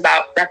another. It's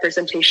about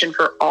representation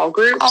for all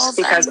groups,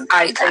 because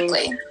I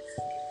think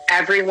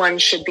everyone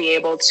should be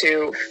able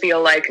to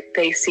feel like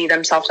they see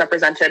themselves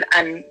represented,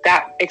 and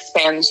that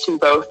expands to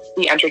both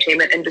the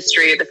entertainment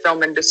industry, the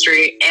film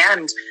industry,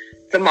 and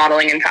the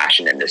modeling and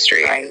fashion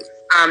industry. Right.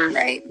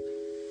 Right.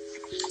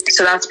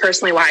 So that's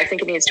personally why I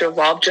think it needs to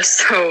evolve, just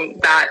so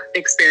that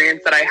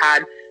experience that I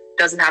had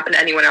doesn't happen to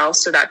anyone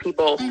else, so that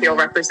people feel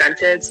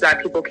represented, so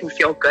that people can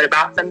feel good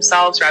about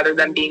themselves rather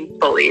than being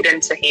bullied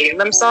into hating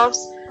themselves.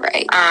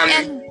 Right.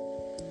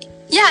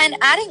 And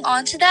adding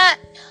on to that,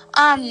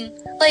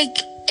 like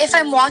if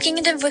I'm walking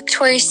into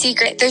Victoria's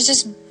Secret, there's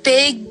this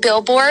big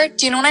billboard.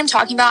 Do you know what I'm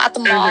talking about at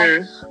the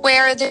mall?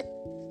 Where of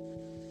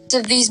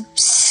these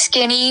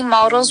skinny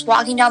models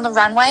walking down the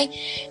runway,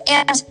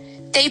 and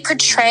they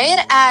portray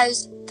it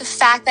as the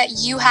fact that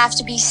you have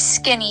to be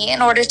skinny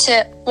in order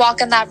to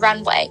walk on that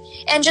runway.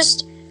 And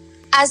just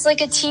as like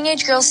a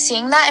teenage girl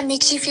seeing that, it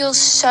makes you feel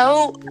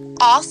so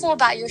awful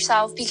about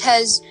yourself,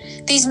 because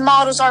these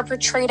models are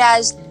portrayed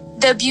as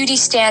the beauty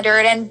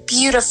standard and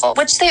beautiful,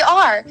 which they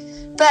are,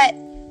 but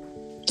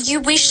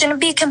we shouldn't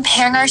be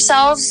comparing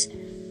ourselves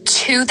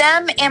to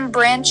them, and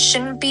brands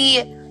shouldn't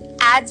be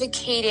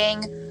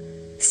advocating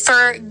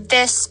for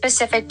this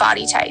specific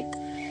body type.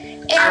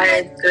 And I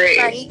agree.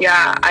 Right?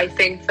 Yeah, I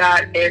think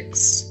that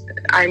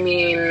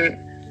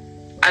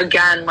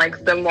again,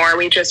 like the more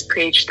we just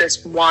preach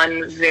this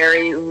one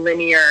very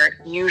linear,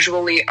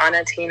 usually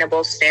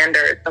unattainable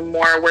standard, the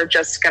more we're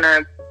just going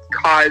to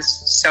cause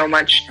so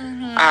much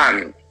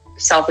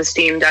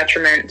self-esteem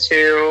detriment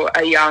to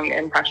a young,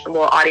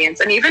 impressionable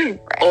audience, and even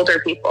older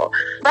people.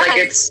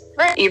 Like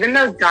even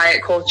though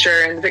diet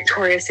culture and the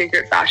Victoria's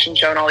Secret fashion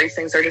show and all these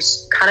things are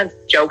just kind of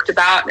joked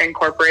about and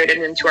incorporated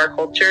into our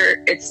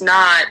culture, it's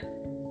not,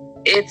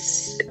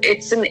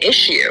 it's an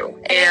issue.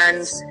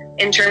 And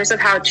in terms of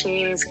how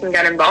teens can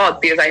get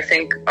involved, because I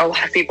think a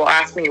lot of people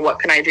ask me, what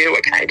can I do?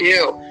 What can I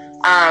do?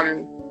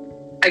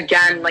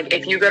 Again, like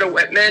if you go to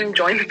Whitman,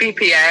 join the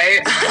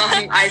BPA.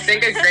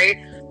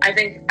 I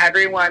think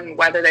everyone,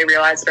 whether they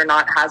realize it or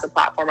not, has a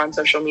platform on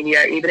social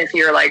media. Even if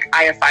you're like,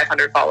 I have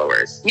 500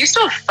 followers, you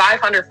still have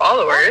 500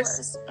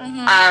 followers.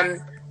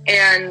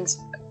 And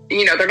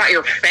you know, they're not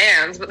your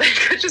fans, but they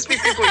could just be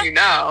people you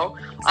know.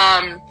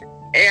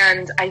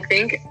 And I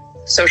think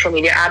social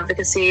media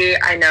advocacy,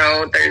 I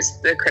know there's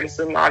the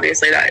criticism,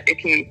 obviously, that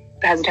it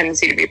has a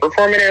tendency to be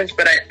performative,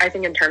 but I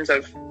think in terms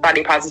of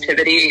body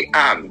positivity,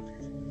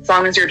 as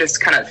long as you're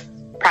just kind of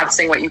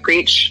practicing what you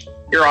preach,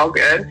 you're all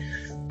good.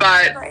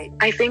 But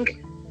I think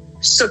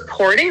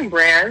supporting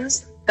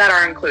brands that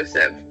are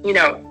inclusive, you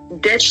know,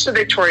 ditch the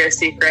Victoria's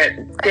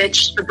Secret,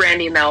 ditch the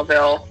Brandy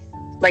Melville.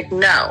 Like,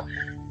 no.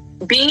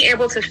 Being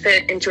able to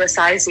fit into a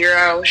size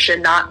 0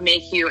 should not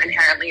make you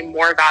inherently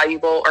more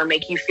valuable or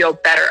make you feel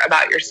better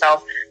about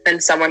yourself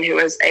than someone who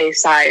is a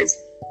size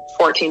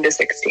 14 to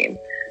 16.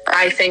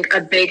 I think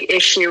a big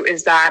issue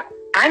is that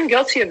I'm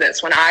guilty of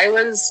this. When I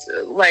was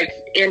like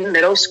in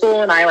middle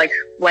school and I like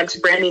went to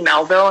Brandy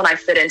Melville and I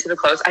fit into the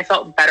clothes, I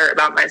felt better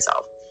about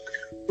myself.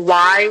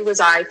 Why was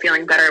I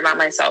feeling better about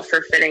myself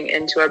for fitting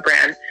into a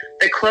brand?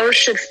 The clothes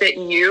should fit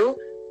you.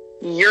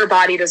 Your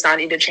body does not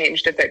need to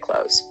change to fit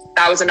clothes.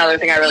 That was another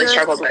thing I really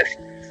struggled with.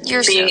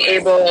 Being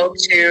able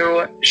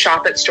to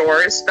shop at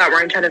stores that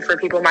were intended for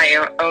people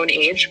my own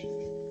age.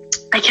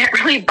 I can't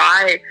really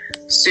buy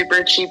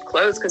super cheap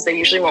clothes because they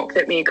usually won't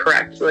fit me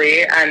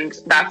correctly. And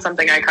that's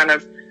something I kind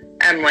of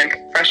am like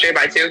frustrated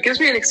by too. It gives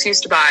me an excuse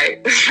to buy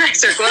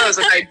nicer clothes,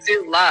 which I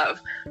do love.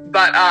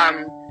 But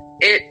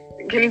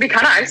it can be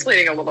kind of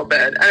isolating a little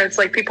bit. And it's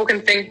like people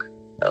can think,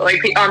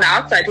 like on the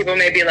outside, people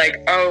may be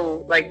like,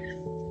 oh, like,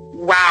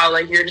 wow,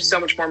 like you're just so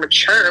much more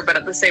mature. But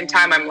at the same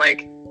time, I'm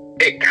like,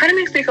 it kind of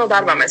makes me feel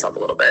bad about myself a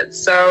little bit.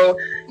 So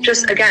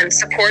just, again,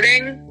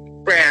 supporting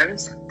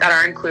brands that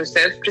are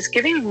inclusive, just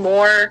giving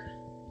more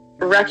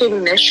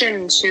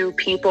recognition to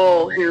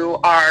people who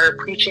are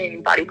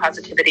preaching body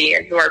positivity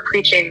and who are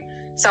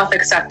preaching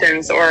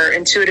self-acceptance or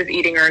intuitive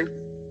eating or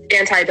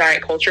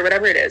anti-diet culture,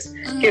 whatever it is,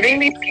 giving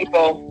these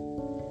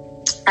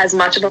people as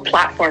much of a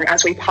platform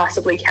as we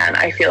possibly can,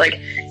 I feel like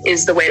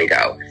is the way to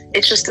go.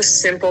 It's just a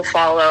simple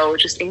follow,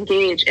 just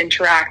engage,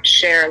 interact,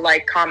 share,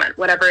 like, comment,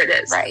 whatever it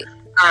is.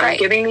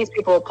 Giving these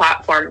people a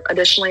platform,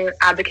 additionally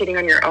advocating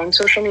on your own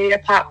social media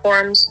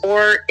platforms,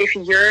 or if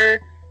you're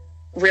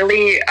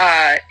really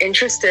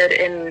interested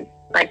in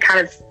like kind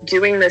of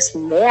doing this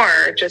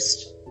more,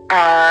 just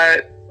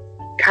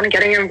kind of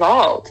getting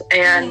involved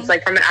and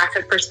like from an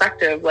active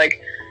perspective,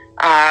 like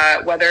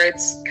whether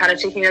it's kind of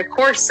taking a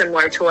course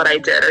similar to what I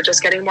did or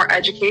just getting more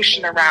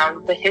education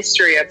around the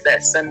history of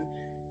this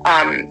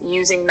and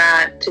using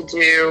that to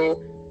do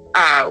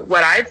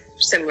what I've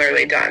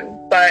similarly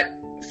done. But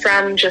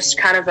from just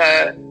kind of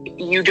a,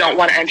 you don't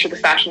want to enter the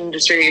fashion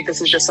industry,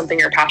 this is just something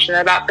you're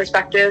passionate about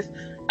perspective.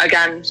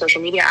 Again,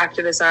 social media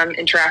activism,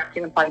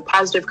 interacting with body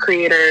positive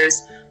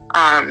creators,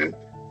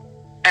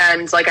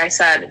 and like I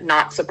said,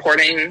 not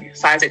supporting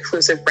size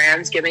exclusive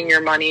brands, giving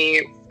your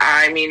money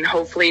I mean,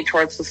 hopefully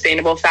towards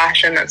sustainable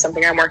fashion. That's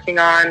something I'm working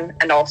on.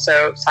 And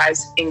also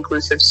size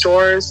inclusive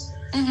stores.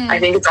 I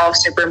think it's all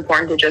super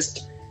important to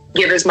just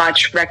give as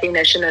much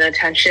recognition and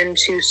attention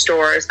to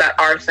stores that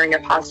are sending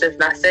a positive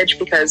message,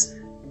 because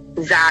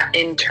that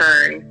in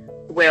turn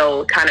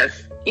will kind of,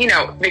 you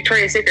know,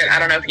 Victoria's Secret, I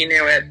don't know if you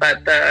knew it,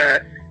 but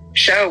the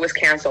show was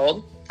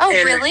canceled. Oh,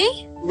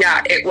 really?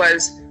 Yeah, it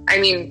was, I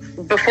mean,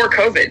 before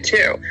COVID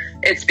too.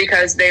 It's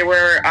because they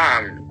were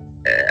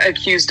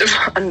accused of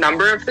a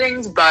number of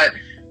things, but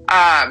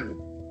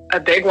a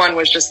big one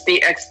was just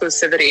the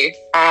exclusivity.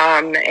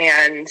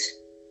 And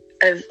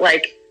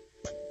like,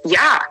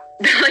 yeah,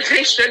 like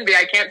they should be.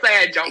 I can't say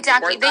I don't.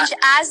 Exactly. They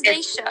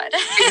should.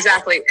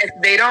 Exactly. If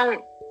they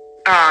don't,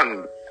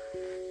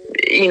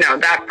 you know,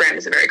 that brand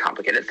is a very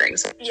complicated thing.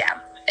 So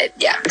Yeah.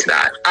 To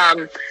that.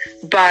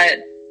 But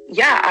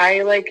yeah,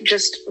 I like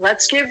just,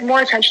 let's give more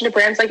attention to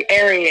brands like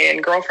Aerie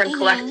and Girlfriend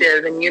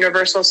Collective and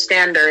Universal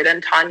Standard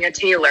and Tanya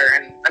Taylor,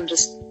 and I'm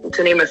just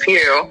to name a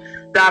few,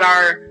 that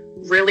are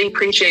really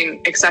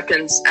preaching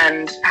acceptance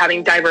and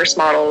having diverse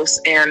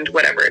models and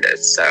whatever it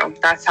is. So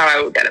that's how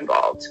I would get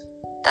involved.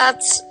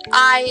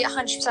 I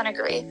 100%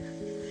 agree.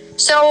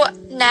 So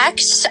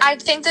next, I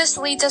think this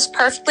leads us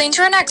perfectly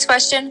into our next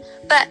question,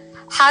 but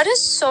how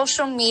does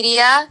social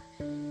media,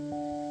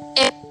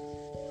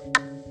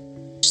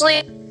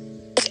 especially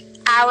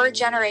our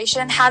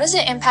generation, how does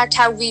it impact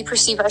how we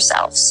perceive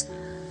ourselves?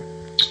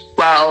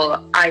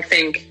 Well, I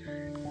think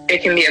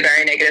it can be a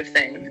very negative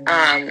thing.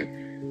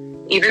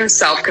 Even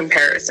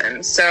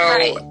self-comparison.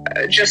 So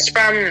just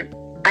from,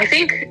 I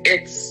think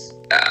it's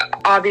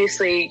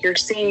obviously you're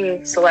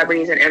seeing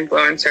celebrities and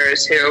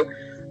influencers who,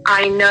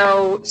 I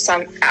know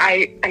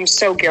I'm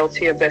so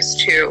guilty of this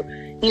too.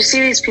 You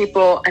see these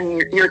people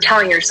and you're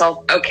telling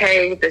yourself,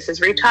 okay, this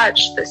is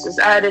retouched, this is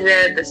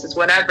edited, this is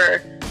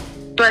whatever.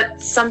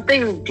 But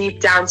something deep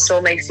down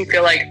still makes you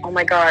feel like, oh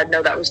my God,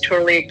 no, that was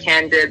totally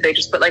candid. They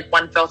just put like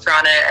one filter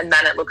on it and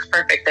then it looks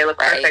perfect. They look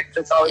perfect.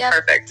 It's always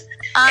perfect.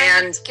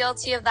 I'm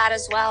guilty of that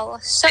as well.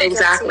 So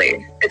exactly.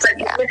 Guilty. It's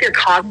like, even if you're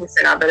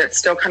cognizant of it, it's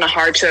still kind of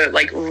hard to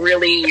like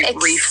really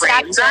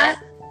reframe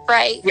that.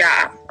 Right.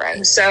 Yeah.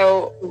 Right.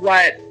 So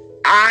what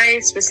I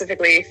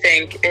specifically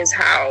think is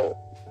how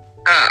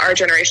our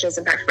generation is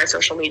impacted by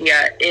social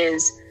media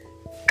is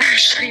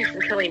actually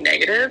really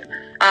negative.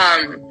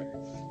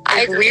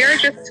 We're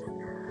just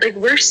like,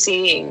 we're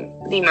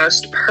seeing the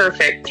most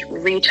perfect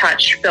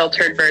retouched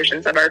filtered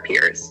versions of our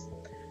peers,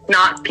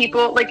 not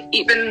people like,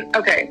 even,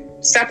 okay,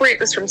 separate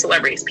this from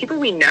celebrities, people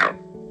we know.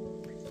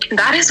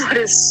 That is what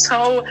is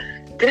so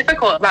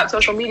difficult about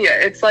social media.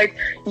 It's like,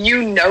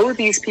 you know,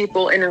 these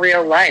people in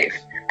real life,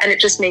 and it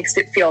just makes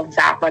it feel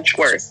that much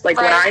worse. Like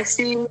when I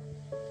see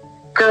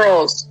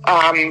girls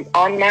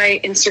on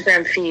my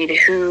Instagram feed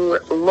who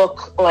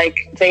look like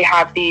they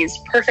have these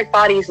perfect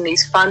bodies and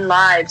these fun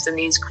lives and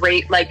these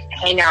great like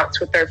hangouts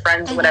with their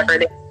friends, whatever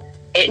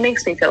it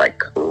makes me feel like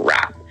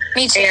crap.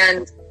 Me too.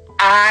 And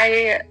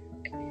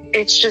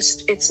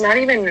it's not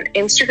even,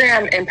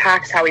 Instagram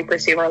impacts how we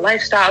perceive our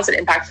lifestyles. It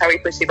impacts how we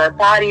perceive our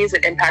bodies.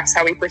 It impacts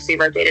how we perceive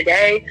our day to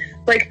day.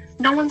 Like,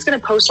 no one's going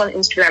to post on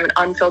Instagram an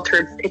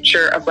unfiltered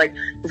picture of like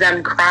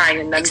them crying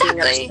and them being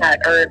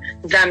upset, or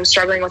them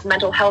struggling with a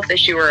mental health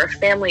issue or a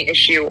family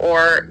issue,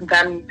 or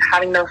them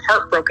having their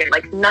heart broken.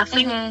 Like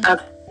nothing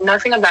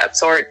of that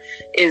sort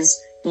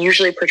is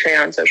usually portrayed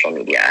on social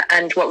media.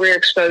 And what we're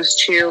exposed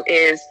to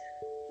is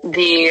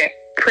the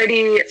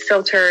pretty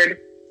filtered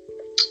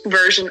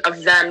version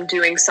of them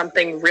doing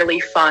something really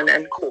fun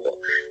and cool,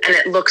 and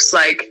it looks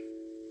like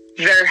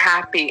they're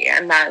happy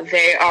and that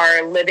they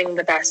are living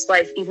the best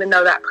life, even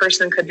though that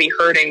person could be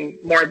hurting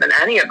more than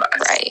any of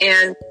us.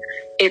 And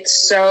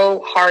it's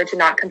so hard to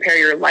not compare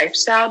your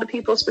lifestyle to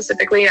people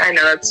specifically. I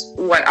know that's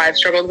what I've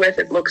struggled with.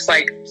 It looks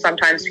like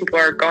sometimes people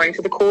are going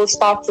to the coolest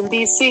spots in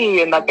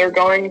DC and that they're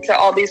going to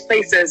all these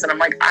places, and I'm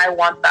like, I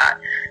want that,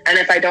 and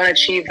if I don't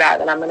achieve that,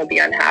 then I'm going to be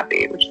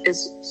unhappy, which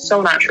is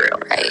so not true.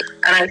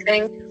 And I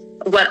think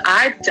what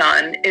I've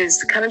done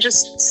is kind of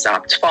just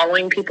stopped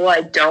following people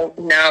I don't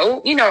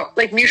know. You know,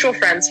 like mutual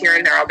friends here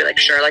and there, I'll be like,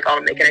 sure, like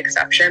I'll make an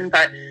exception.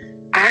 But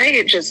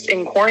I just,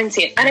 in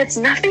quarantine, and it's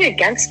nothing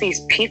against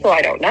these people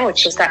I don't know.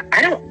 It's just that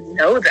I don't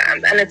know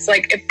them. And it's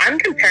like, if I'm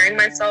comparing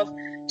myself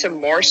to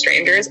more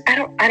strangers, I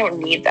don't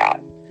need that.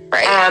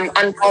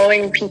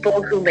 Unfollowing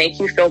people who make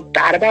you feel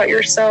bad about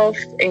yourself,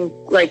 and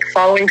like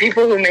following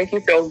people who make you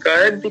feel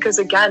good. Because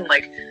again,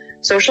 like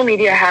social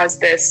media has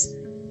this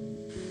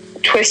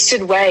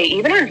twisted way.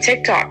 Even on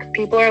TikTok,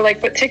 people are like,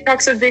 but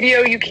TikTok's a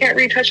video, you can't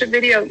retouch a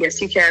video. Yes,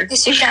 you can.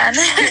 Yes, you can.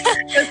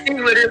 Yes,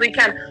 you literally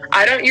can.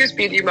 I don't use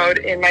beauty mode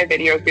in my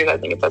videos because I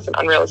think that's an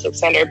unrealistic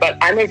standard, but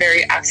I'm a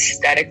very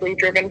aesthetically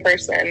driven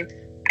person.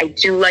 I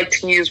do like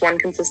to use one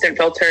consistent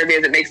filter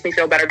because it makes me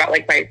feel better about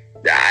like my,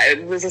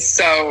 this is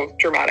so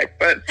dramatic,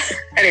 but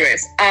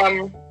anyways,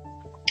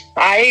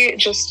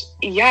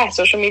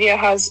 social media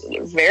has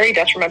very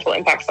detrimental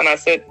impacts on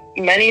us.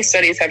 Many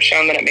studies have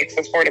shown that it makes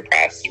us more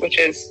depressed, which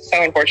is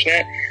so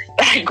unfortunate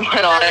that I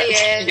went on at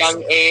a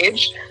young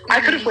age. I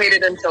could have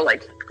waited until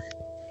like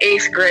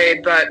 8th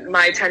grade, but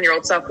my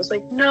 10-year-old self was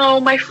like, no,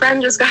 my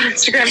friend just got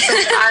Instagram, so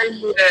I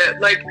need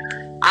it. Like,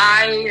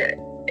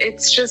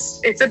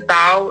 it's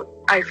about,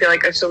 I feel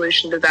like a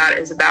solution to that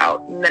is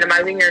about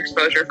minimizing your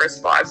exposure. First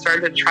of all, I've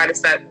started to try to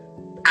set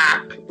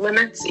app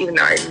limits, even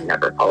though I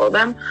never follow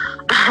them.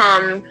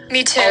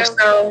 Me too.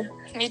 Also,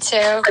 me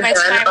too. My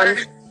timer.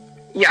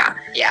 Yeah.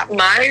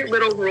 My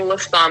little rule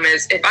of thumb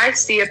is if I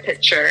see a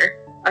picture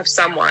of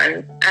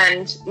someone,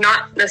 and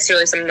not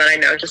necessarily someone that I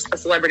know, just a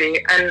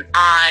celebrity, and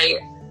I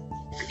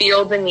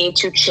feel the need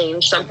to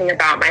change something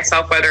about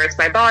myself, whether it's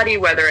my body,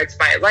 whether it's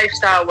my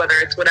lifestyle, whether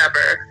it's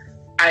whatever,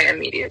 I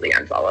immediately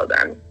unfollow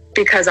them.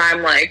 Because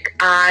I'm like,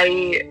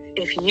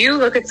 if you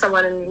look at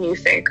someone and you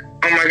think,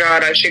 oh my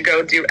God, I should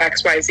go do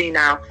XYZ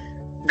now,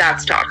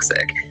 that's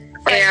toxic.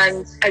 Right.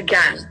 And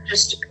again,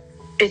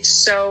 it's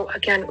so,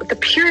 again, the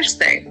purest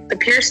thing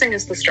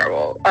is the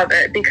struggle of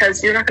it,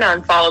 because you're not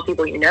going to unfollow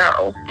people you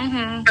know.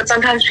 Mm-hmm. But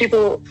sometimes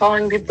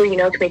following people you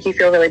know can make you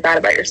feel really bad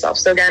about yourself.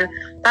 So again,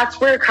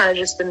 that's where kind of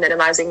just the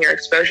minimizing your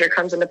exposure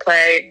comes into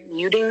play.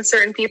 Muting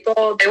certain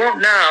people, they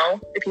won't know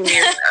if you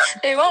mute them.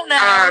 They won't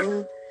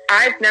know.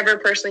 I've never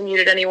personally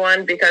muted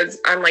anyone because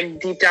I'm like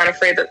deep down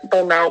afraid that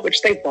they'll know,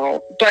 which they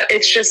won't. But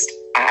it's just,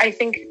 I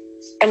think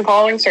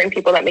unfollowing certain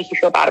people that make you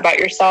feel bad about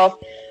yourself,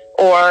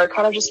 or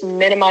kind of just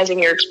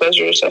minimizing your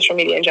exposure to social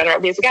media in general,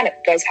 because again, it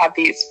does have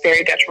these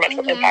very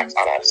detrimental impacts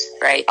on us.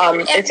 Right.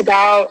 It's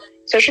about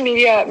social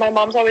media. My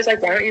mom's always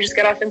like, why don't you just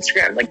get off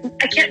Instagram? Like,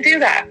 I can't do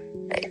that.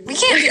 Right. We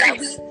can't do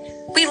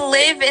that. We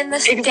live in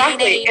this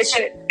exactly. day and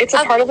age. It's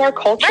a part of our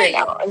culture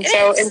now. And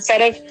so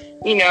instead of,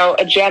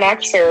 a Gen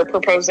Xer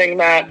proposing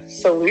that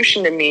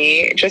solution to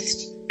me,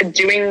 just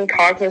doing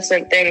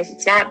cognizant things,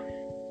 it's not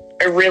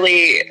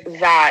really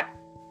that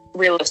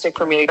realistic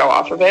for me to go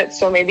off of it.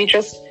 So maybe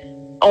just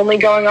only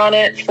going on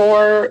it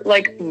for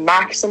like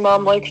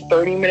maximum like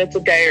 30 minutes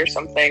a day or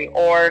something,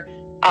 or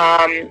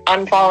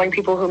unfollowing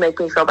people who make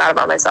me feel bad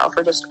about myself,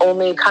 or just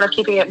only kind of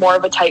keeping it more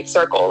of a tight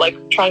circle,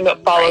 like trying to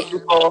follow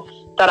people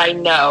that I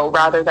know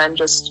rather than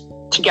just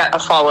to get a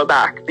follow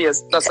back,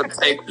 because that's a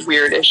big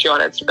weird issue on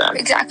Instagram.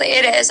 Exactly.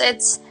 It is.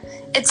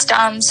 It's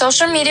dumb.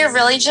 Social media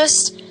really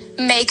just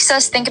makes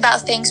us think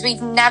about things we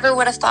never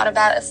would have thought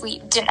about if we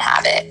didn't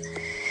have it.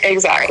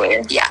 Exactly.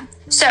 Right. Yeah.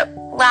 So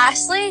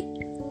lastly,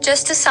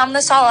 just to sum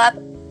this all up,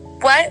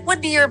 what would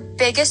be your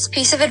biggest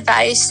piece of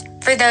advice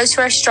for those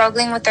who are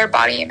struggling with their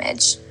body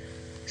image?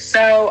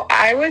 So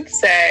I would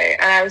say,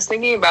 and I was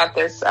thinking about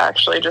this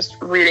actually, just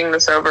reading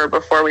this over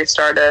before we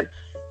started,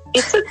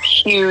 it's a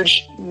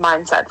huge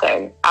mindset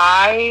thing.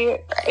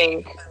 I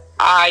think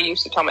I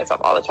used to tell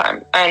myself all the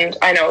time, and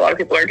I know a lot of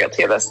people are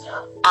guilty of this,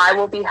 I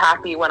will be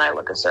happy when I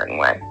look a certain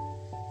way.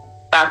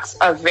 That's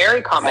a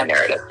very common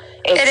narrative.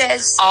 It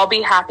is. I'll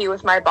be happy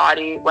with my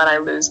body when I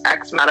lose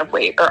X amount of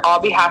weight, or I'll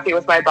be happy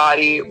with my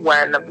body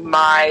when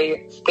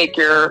my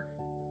figure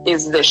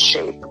is this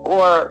shape,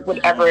 or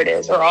whatever it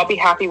is, or I'll be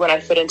happy when I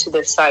fit into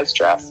this size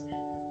dress.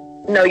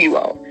 No, you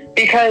won't.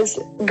 Because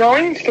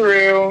going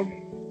through,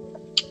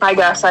 I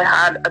guess I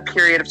had a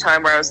period of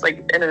time where I was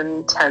like in an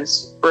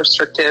intense,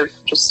 restrictive,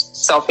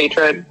 just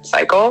self-hatred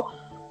cycle.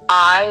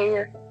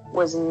 I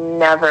was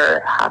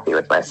never happy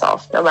with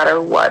myself, no matter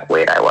what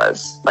weight I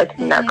was, like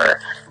never.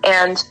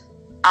 And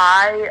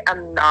I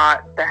am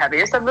not the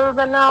heaviest I've ever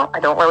been now. I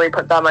don't really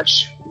put that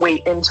much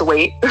weight into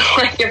weight.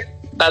 Like, if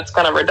that's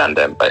kind of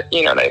redundant, but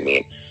you know what I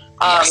mean.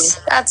 Yes,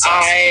 that's awesome.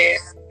 I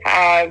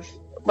have,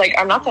 like,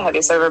 I'm not the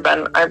heaviest I've ever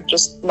been. I've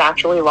just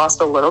naturally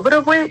lost a little bit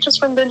of weight just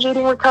from binge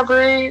eating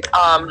recovery.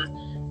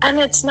 And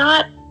it's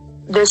not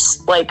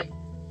this like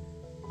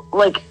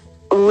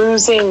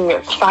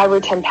losing 5 or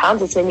 10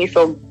 pounds that's made me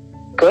feel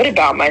good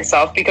about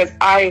myself, because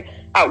I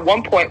at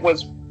one point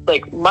was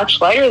like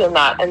much lighter than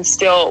that and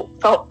still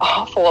felt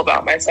awful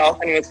about myself,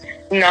 and was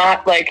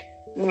not like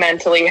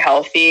mentally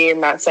healthy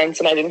in that sense,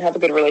 and I didn't have a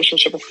good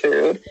relationship with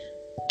food.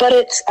 But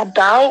it's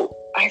about,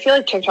 I feel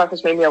like TikTok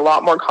has made me a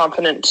lot more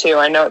confident too.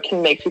 I know it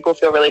can make people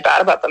feel really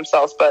bad about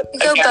themselves, but it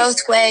go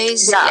both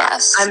ways. Yeah,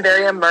 yes, I'm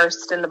very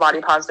immersed in the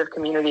body positive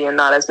community, and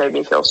that has made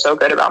me feel so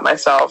good about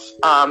myself.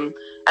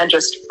 And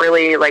just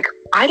really like,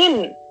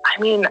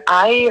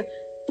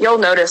 you'll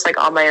notice like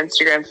on my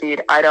Instagram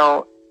feed, I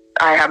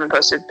haven't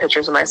posted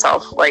pictures of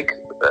myself like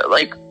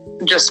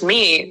just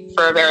me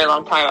for a very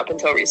long time up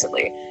until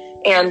recently.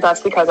 And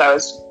that's because I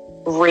was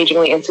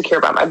ragingly insecure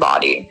about my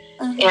body.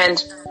 Mm-hmm.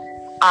 And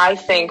I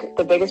think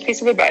the biggest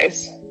piece of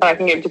advice that I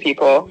can give to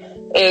people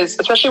is,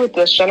 especially with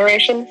this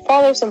generation,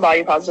 follow some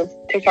body positive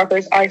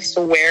TikTokers. I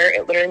swear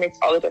it literally makes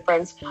all the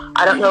difference.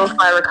 I don't know if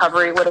my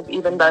recovery would have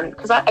even been,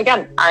 because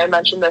I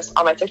mentioned this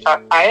on my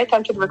TikTok, I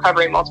attempted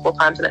recovery multiple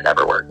times and it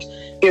never worked,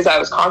 because I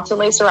was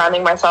constantly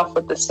surrounding myself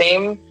with the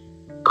same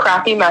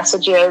crappy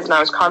messages, and I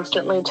was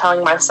constantly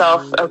telling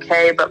myself,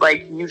 okay, but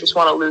like, you just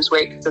want to lose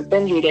weight because of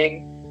binge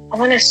eating.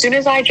 And then as soon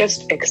as I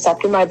just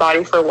accepted my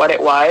body for what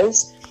it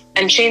was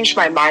and changed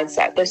my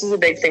mindset, this is a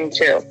big thing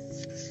too.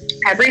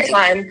 Every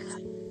time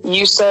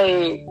you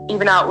say,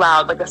 even out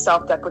loud, like a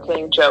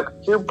self-deprecating joke,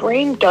 your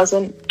brain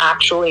doesn't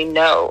actually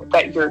know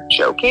that you're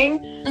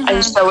joking.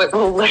 And so it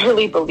will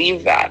literally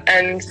believe that.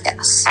 And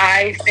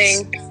I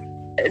think,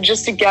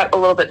 just to get a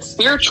little bit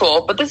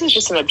spiritual, but this is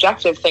just an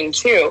objective thing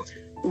too,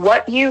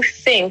 what you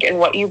think and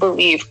what you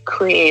believe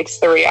creates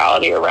the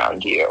reality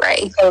around you.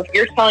 Right. So if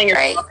you're telling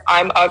yourself,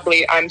 I'm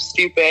ugly, I'm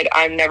stupid,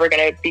 I'm never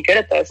going to be good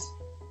at this,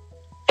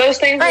 those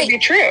things will be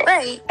true.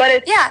 Right. But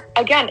it's,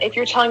 again, if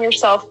you're telling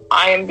yourself,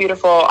 I am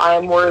beautiful, I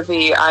am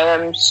worthy, I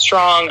am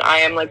strong, I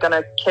am like going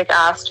to kick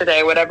ass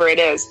today, whatever it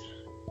is,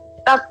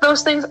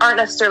 those things aren't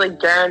necessarily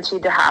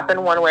guaranteed to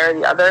happen one way or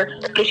the other.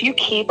 But if you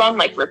keep on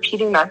like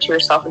repeating that to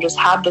yourself and just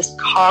have this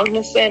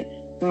cognizant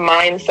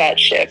mindset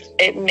shift,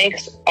 it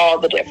makes all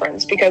the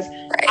difference. Because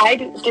I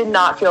did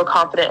not feel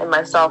confident in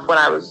myself when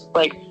I was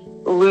like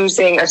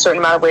losing a certain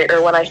amount of weight,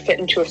 or when I fit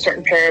into a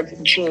certain pair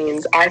of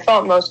jeans. I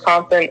feel most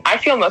confident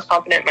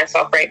in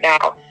myself right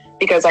now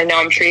because I know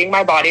I'm treating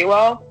my body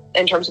well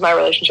in terms of my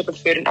relationship with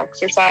food and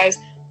exercise.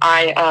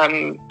 I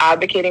am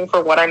advocating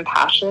for what I'm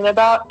passionate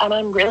about, and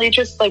I'm really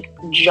just like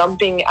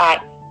jumping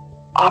at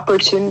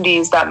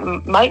opportunities that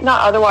might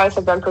not otherwise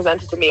have been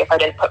presented to me if I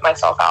didn't put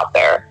myself out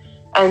there.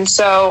 And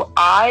so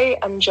I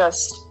am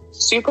just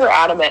super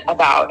adamant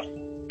about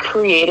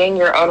creating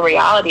your own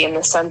reality in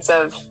the sense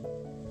of,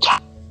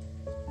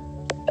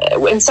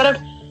 instead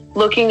of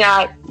looking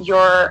at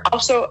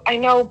also, I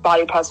know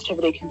body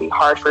positivity can be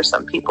hard for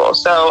some people.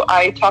 So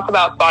I talk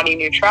about body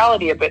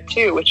neutrality a bit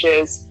too, which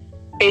is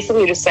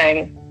basically just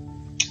saying,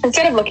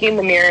 instead of looking in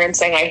the mirror and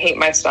saying, I hate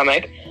my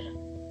stomach,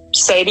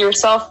 say to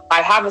yourself,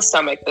 I have a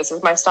stomach. This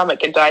is my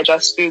stomach. It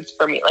digests foods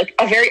for me. Like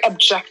a very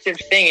objective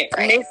thing. It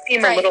may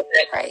seem a little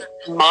bit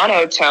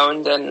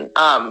monotoned and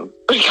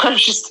kind of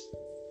just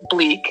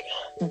bleak,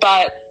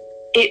 but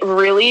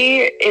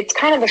it's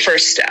kind of the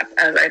first step,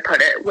 as I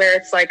put it, where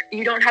it's like,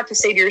 you don't have to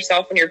say to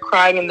yourself when you're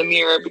crying in the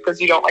mirror because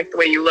you don't like the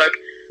way you look,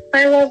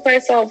 I love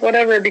myself,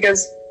 whatever,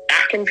 because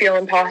that can feel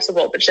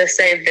impossible. But just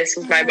say, this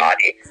is my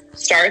body.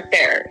 Start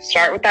there.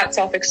 Start with that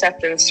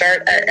self-acceptance.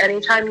 Start at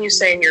any time you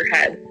say in your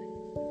head,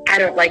 I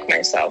don't like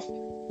myself.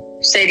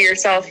 Say to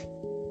yourself,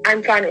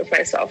 I'm fine with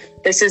myself.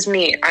 This is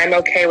me. I'm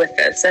okay with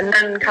this. And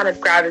then kind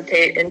of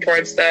gravitate in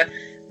towards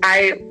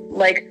I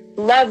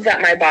love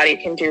that my body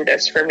can do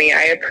this for me.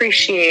 I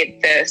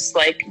appreciate this.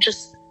 Like,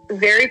 just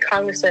very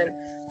cognizant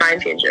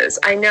mind changes.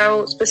 I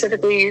know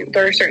specifically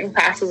there are certain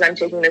classes I'm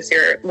taking this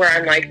year where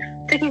I'm like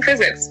taking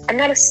physics. I'm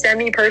not a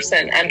STEMmy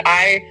person, and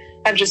I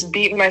have just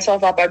beaten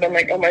myself up. I've been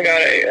like, oh my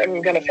God,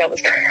 I'm going to fail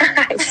this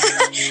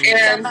class.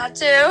 And that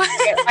too.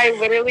 I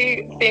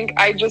literally think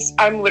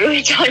I'm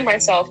literally telling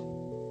myself,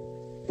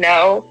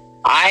 no,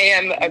 I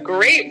am a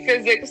great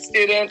physics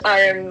student. I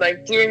am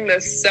like doing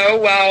this so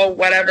well,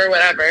 whatever,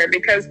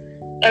 because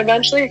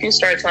eventually if you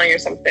start telling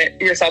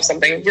yourself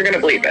something, you're going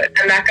to believe it.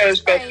 And that goes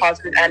both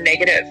positive and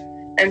negative.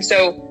 And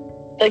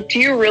so, like, do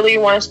you really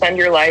want to spend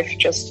your life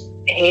just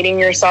hating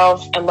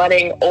yourself and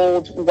letting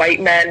old white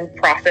men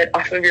profit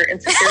off of your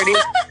insecurities?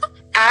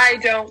 I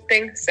don't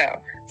think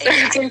so. So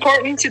it's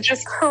important to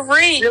just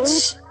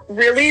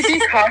really be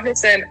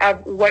cognizant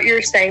of what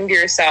you're saying to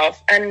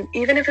yourself. And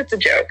even if it's a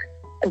joke,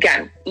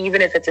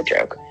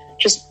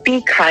 just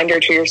be kinder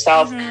to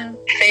yourself.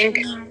 Think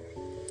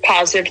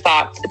positive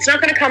thoughts. It's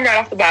not going to come right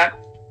off the bat.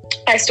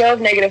 I still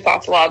have negative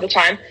thoughts a lot of the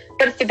time,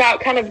 but it's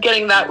about kind of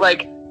getting that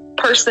like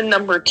person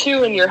number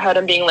 2 in your head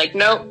and being like,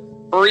 nope,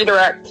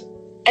 redirect.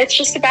 It's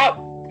just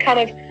about kind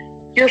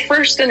of your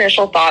first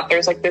initial thought.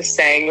 There's like this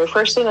saying, your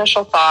first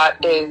initial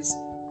thought is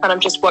kind of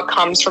just what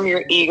comes from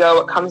your ego,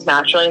 what comes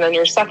naturally. And then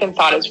your second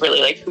thought is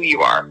really like who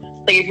you are.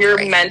 Like if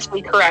you're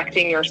mentally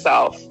correcting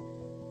yourself,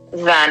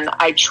 then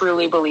I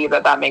truly believe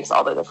that makes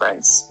all the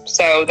difference.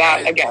 So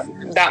that,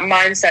 again, that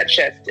mindset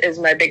shift is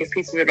my biggest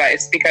piece of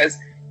advice, because,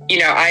 you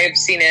know, I have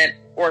seen it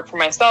work for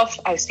myself.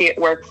 I see it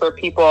work for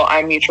people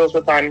I'm mutuals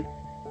with on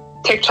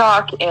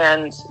TikTok.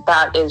 And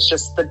that is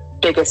just the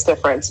biggest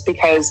difference,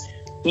 because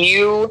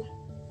you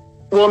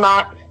will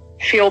not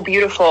feel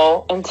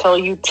beautiful until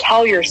you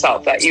tell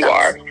yourself that you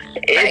are.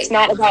 It's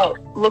not about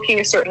looking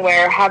a certain way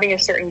or having a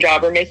certain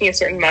job or making a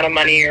certain amount of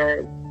money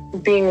or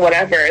being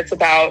whatever. It's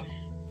about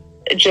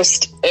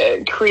just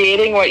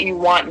creating what you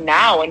want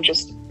now, and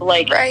just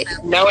like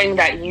knowing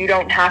that you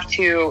don't have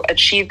to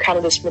achieve kind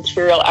of this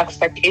material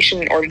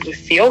expectation in order to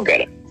feel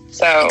good.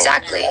 So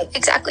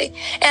exactly.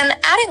 And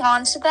adding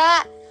on to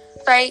that,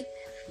 right,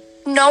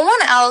 no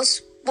one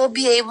else will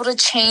be able to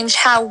change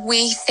how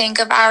we think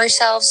of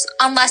ourselves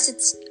unless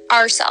it's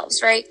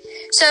ourselves, right?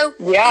 So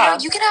you know,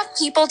 you can have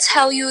people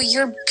tell you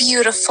you're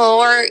beautiful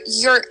or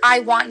I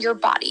want your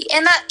body,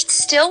 and that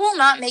still will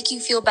not make you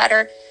feel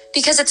better,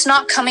 because it's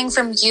not coming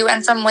from you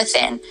and from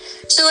within.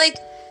 So like,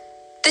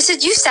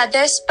 you said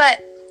this,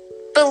 but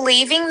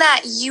believing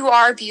that you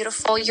are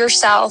beautiful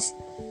yourself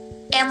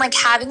and like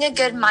having a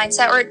good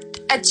mindset, or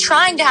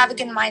trying to have a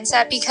good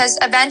mindset, because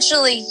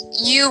eventually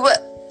you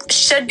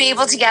should be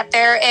able to get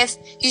there if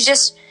you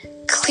just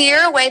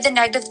clear away the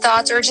negative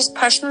thoughts or just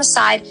push them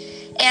aside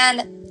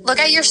and look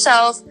at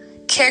yourself,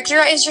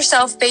 characterize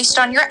yourself based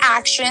on your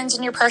actions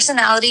and your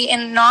personality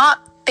and not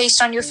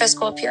based on your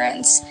physical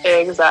appearance.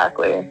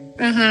 Exactly.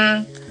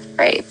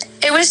 Right.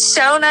 It was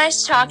so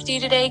nice to talk to you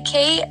today,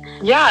 Cate.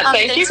 Yeah,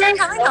 thank you guys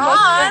so much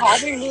on. for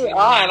having me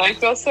on. I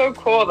feel so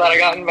cool that I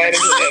got invited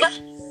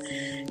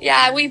today.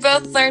 Yeah, we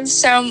both learned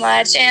so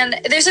much, and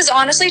this is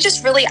honestly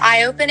just really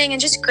eye-opening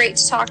and just great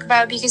to talk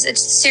about because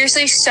it's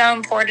seriously so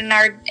important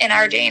in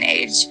our day and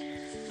age.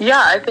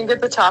 Yeah, I think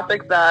it's a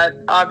topic that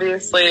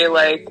obviously,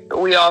 like,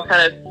 we all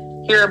kind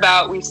of hear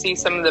about. We see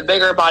some of the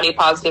bigger body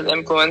positive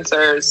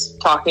influencers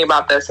talking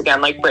about this again,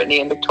 like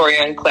Brittany and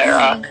Victoria and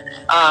Clara.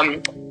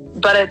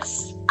 But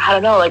it's, I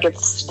don't know, like,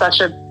 it's such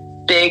a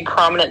big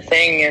prominent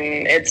thing,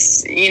 and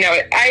it's, you know,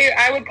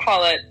 I would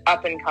call it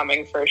up and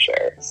coming for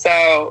sure.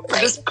 So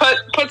just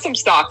put some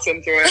stocks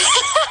into it.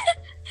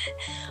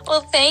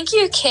 Well, thank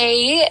you,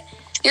 Cate.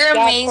 You're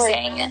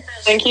amazing.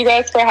 Thank you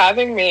guys for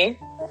having me.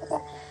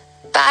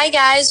 Bye,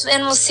 guys,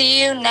 and we'll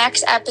see you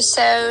next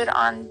episode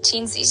on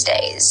Teens These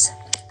Days.